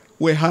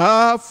 we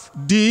have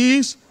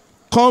this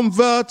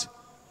convert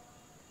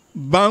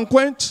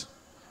banquet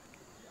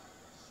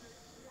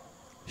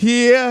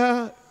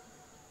here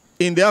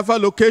in the Alpha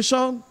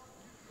location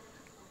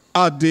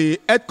at the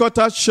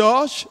headquarters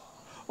church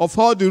of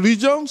all the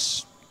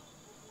regions.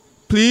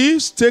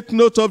 Please take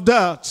note of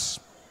that.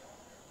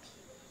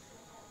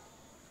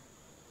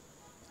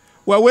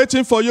 We're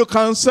waiting for you,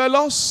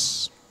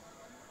 counselors.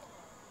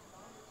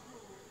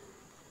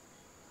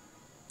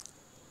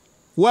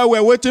 while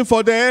we're waiting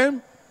for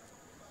them,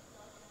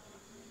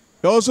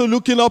 you're also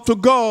looking up to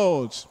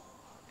God.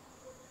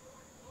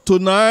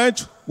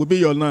 Tonight will be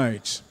your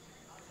night.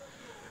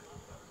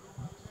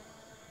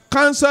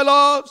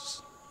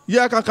 Counselors,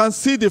 yeah, I can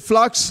see the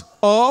flags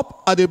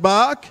up at the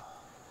back.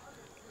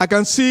 I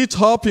can see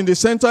it up in the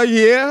center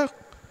here.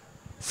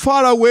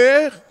 Far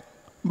away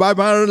by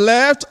my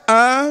left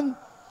hand.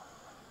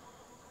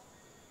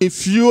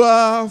 If you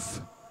have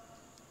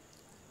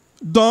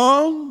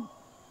done,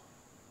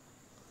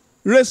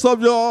 raise up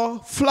your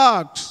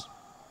flags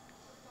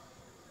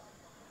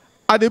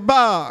at the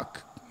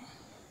back.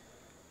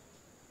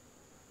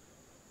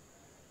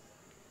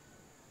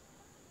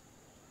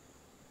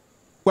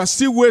 We're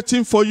still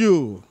waiting for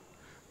you.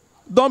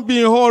 Don't be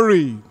in a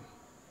hurry.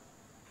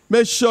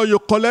 Make sure you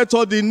collect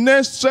all the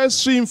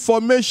necessary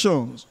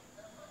information.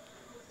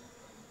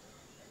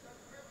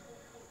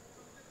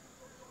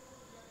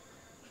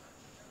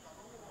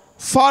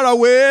 Far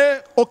away,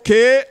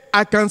 okay,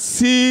 I can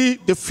see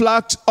the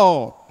flags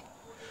up.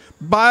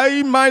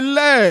 By my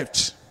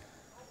left,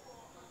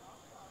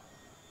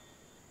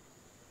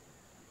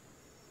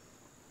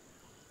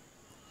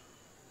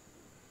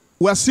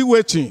 we're still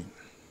waiting.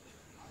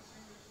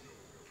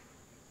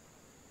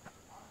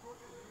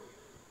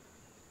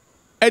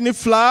 Any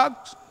flag?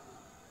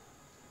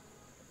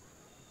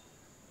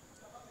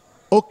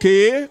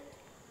 Okay.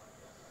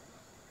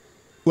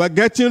 We're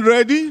getting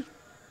ready.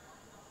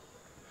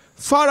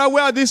 Far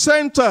away at the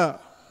center.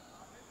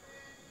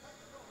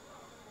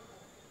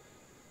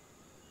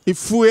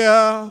 If you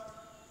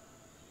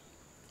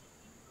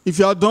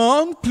are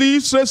done,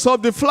 please raise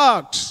up the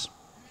flags.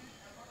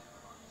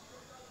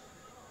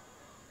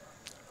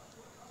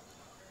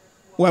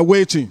 We're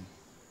waiting.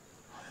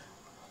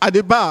 At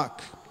the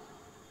back.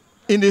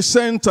 In the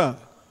center.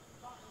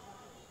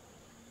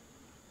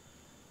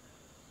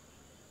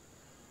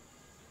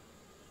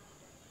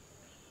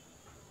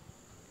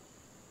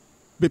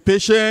 Be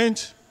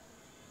patient.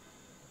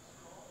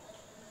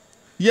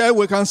 Here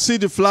we can see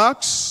the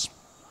flags.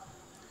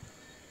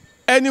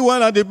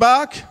 Anyone at the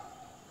back?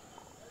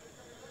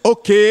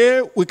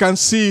 Okay, we can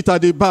see it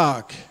at the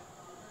back.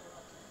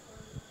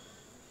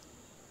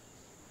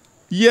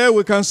 Here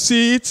we can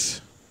see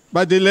it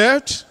by the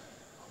left.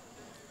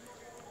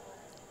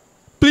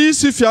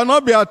 Please, if you are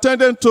not being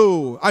attended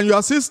to and you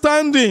are still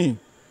standing,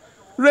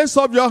 raise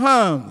up your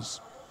hands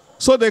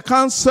so the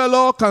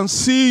counselor can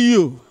see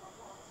you.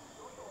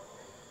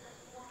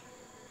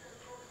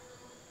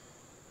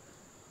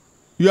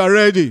 You are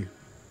ready.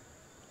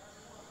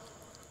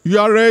 You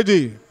are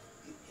ready.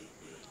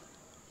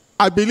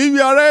 I believe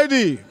you are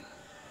ready.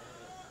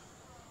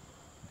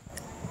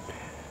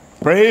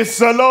 Praise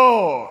the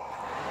Lord.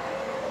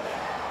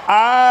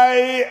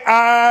 I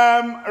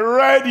am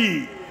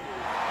ready.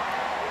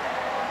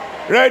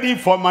 Ready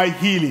for my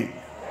healing.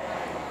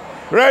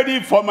 Ready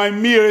for my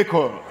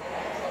miracle.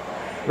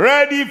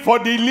 Ready for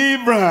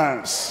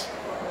deliverance.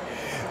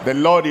 The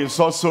Lord is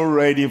also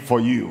ready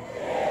for you.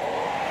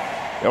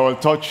 He will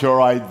touch you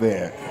right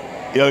there.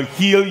 He'll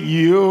heal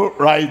you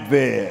right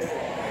there.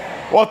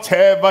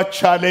 Whatever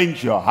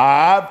challenge you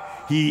have,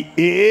 He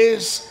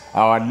is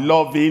our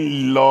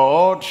loving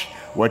Lord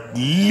with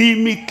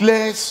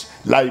limitless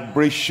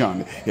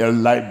liberation. He'll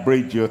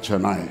liberate you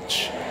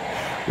tonight.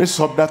 Raise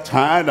up that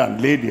hand and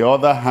lay the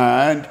other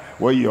hand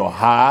where you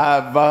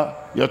have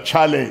your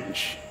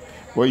challenge,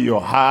 where you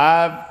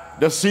have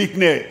the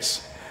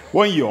sickness,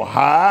 where you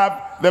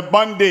have the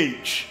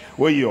bondage,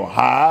 where you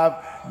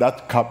have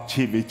that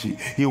captivity.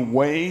 He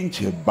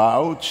went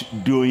about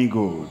doing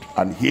good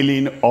and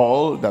healing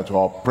all that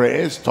were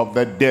oppressed of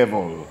the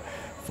devil,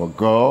 for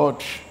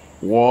God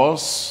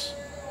was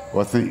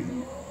with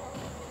him.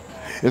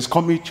 He's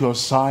coming to your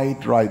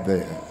side right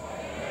there.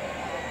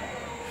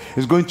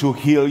 He's going to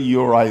heal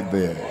you right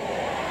there.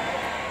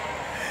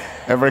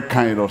 Every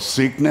kind of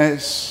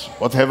sickness,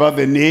 whatever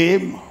the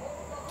name,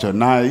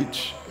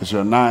 tonight is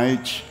your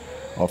night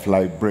of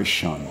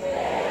liberation.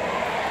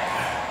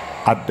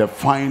 At the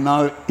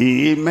final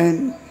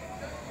amen,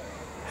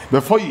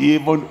 before you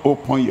even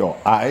open your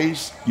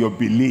eyes, you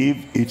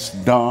believe it's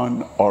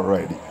done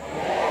already.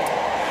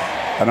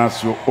 And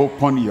as you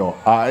open your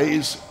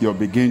eyes, you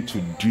begin to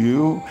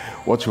do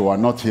what you were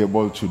not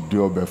able to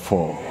do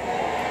before.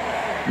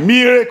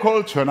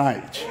 Miracle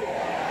tonight.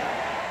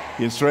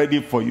 He's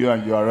ready for you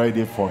and you are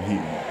ready for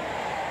him.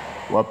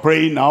 We're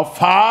praying now,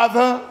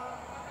 Father,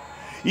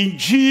 in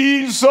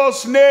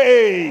Jesus'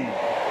 name,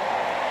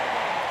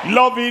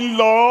 loving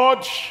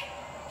Lord,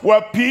 we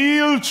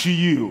appeal to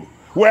you.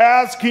 We're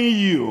asking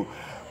you,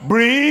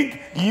 bring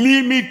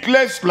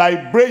limitless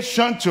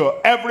liberation to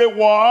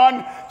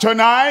everyone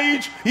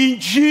tonight in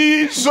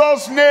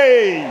Jesus'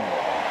 name.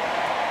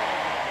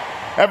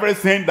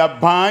 Everything that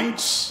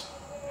binds,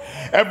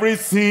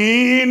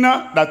 everything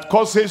that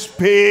causes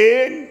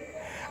pain,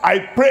 I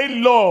pray,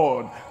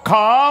 Lord,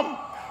 come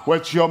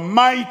with your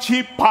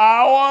mighty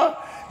power,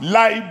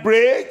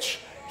 liberate,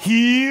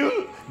 heal,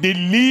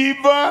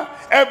 deliver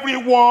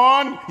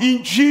everyone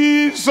in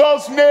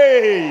Jesus'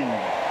 name.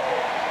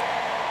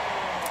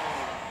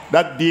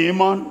 That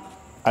demon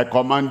I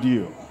command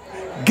you,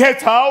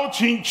 get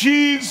out in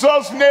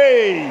Jesus'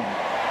 name.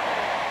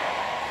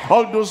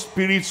 All those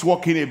spirits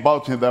walking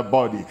about in the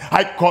body,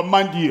 I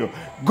command you,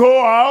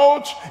 go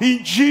out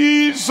in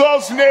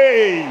Jesus'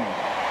 name.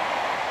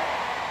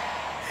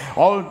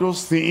 All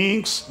those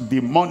things,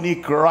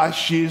 demonic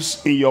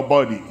rashes in your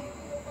body,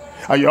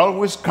 and you're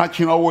always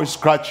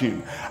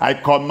scratching, I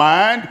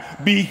command,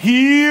 be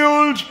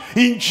healed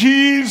in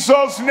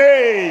Jesus'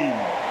 name.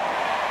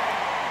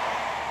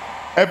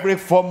 Every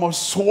form of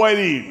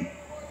swelling,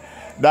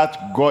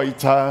 that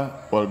goiter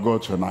will go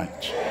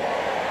tonight.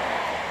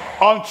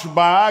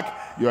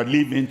 Hunchback, you are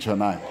leaving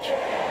tonight.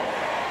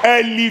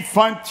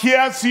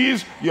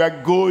 Elephantiasis, you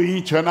are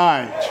going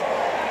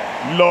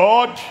tonight.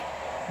 Lord,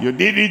 you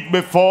did it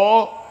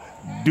before,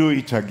 do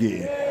it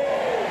again.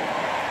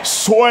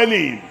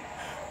 Swelling,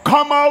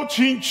 come out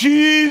in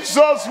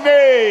Jesus'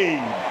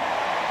 name.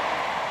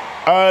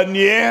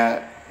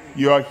 Hernia,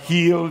 you are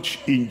healed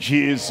in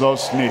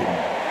Jesus'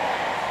 name.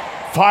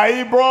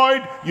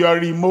 Fibroid, you are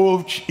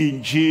removed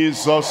in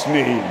Jesus'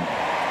 name.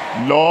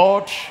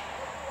 Lord,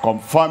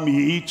 confirm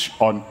it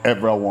on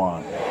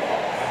everyone.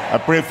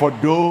 I pray for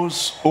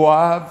those who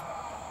have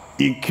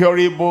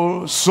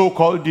incurable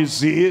so-called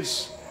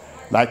disease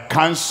like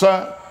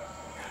cancer.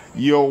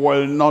 You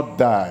will not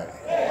die.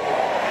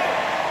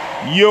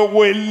 You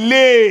will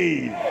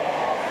live.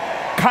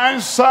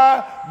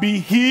 Cancer, be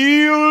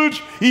healed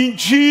in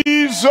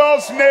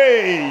Jesus'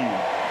 name.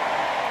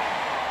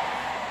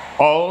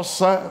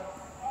 Ulcer,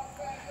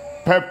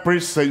 peppery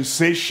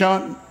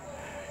sensation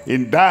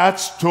in that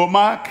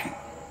stomach,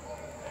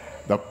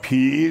 the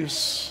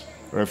peace,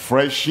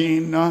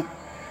 refreshing,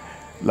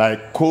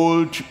 like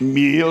cold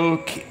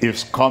milk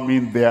is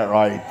coming there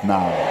right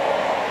now.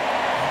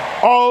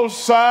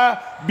 Ulcer,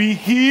 be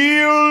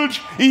healed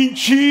in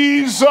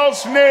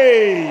Jesus'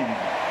 name.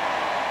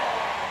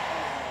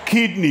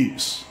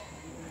 Kidneys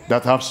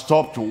that have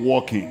stopped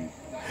working,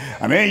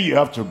 and then you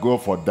have to go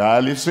for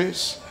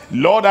dialysis.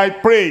 Lord, I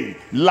pray,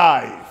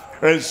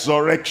 life,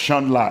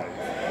 resurrection life,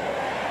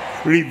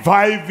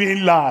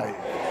 reviving life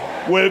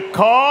will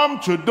come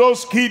to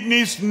those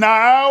kidneys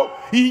now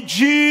in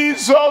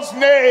Jesus'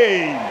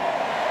 name.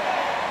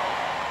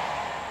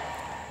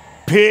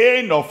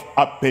 Pain of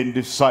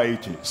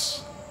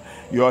appendicitis,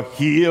 you are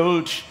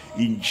healed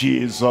in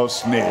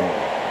Jesus' name.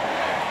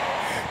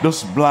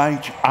 Those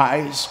blind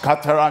eyes,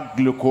 cataract,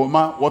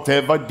 glaucoma,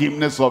 whatever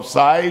dimness of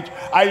sight,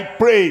 I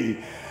pray,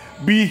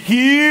 be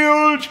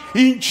healed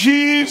in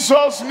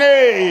Jesus'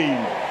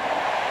 name.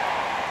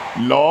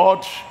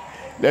 Lord,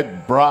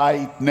 let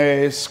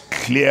brightness,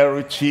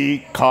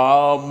 clarity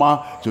come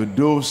to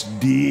those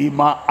dim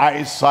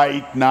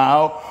eyesight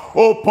now.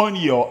 Open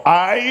your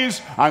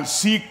eyes and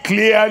see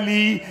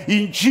clearly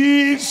in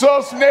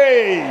Jesus'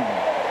 name.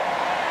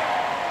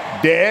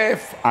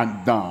 Deaf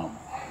and dumb,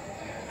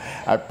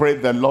 I pray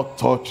the Lord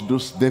touch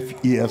those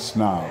deaf ears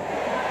now.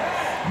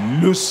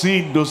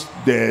 Loosen those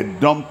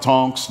dumb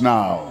tongues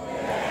now.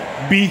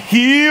 Be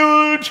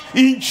healed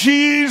in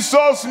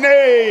Jesus'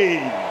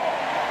 name.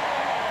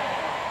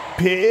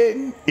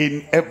 Pain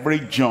in every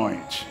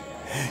joint.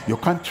 You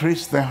can't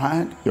trace the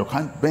hand, you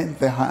can't bend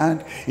the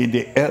hand, in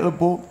the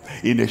elbow,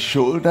 in the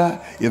shoulder,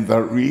 in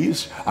the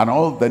wrist, and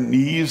all the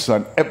knees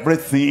and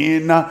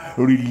everything.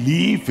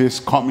 Relief is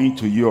coming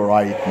to you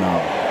right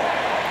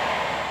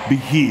now. Be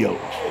healed.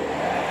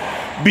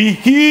 Be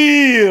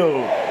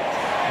healed.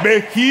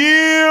 Be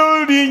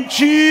healed in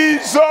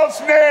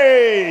Jesus'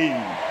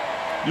 name.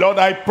 Lord,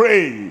 I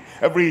pray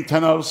every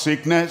internal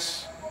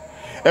sickness,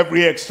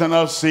 every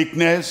external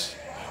sickness,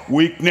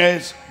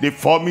 weakness,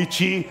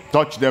 deformity,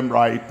 touch them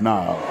right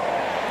now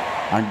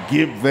and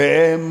give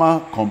them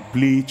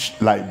complete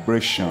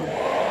liberation,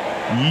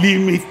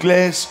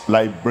 limitless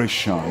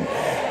liberation,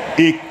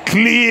 a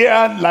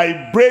clear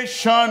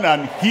liberation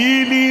and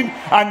healing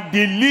and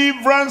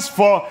deliverance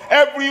for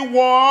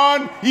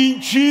everyone in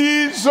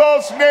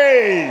Jesus'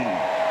 name.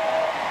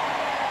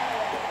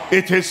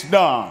 It is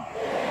done.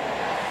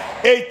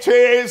 It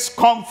is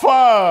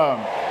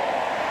confirmed.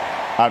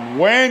 And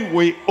when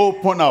we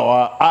open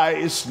our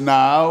eyes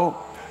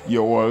now,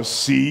 you will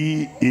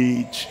see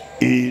it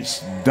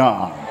is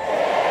done.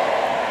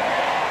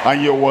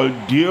 And you will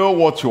do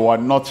what you were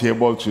not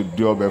able to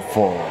do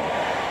before.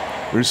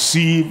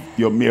 Receive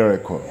your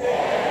miracle.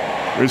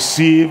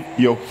 Receive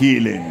your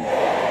healing.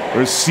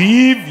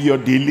 Receive your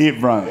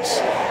deliverance.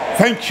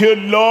 Thank you,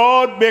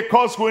 Lord,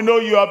 because we know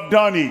you have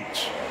done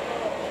it.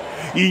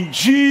 In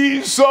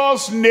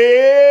Jesus'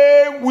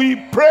 name we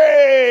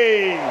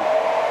pray.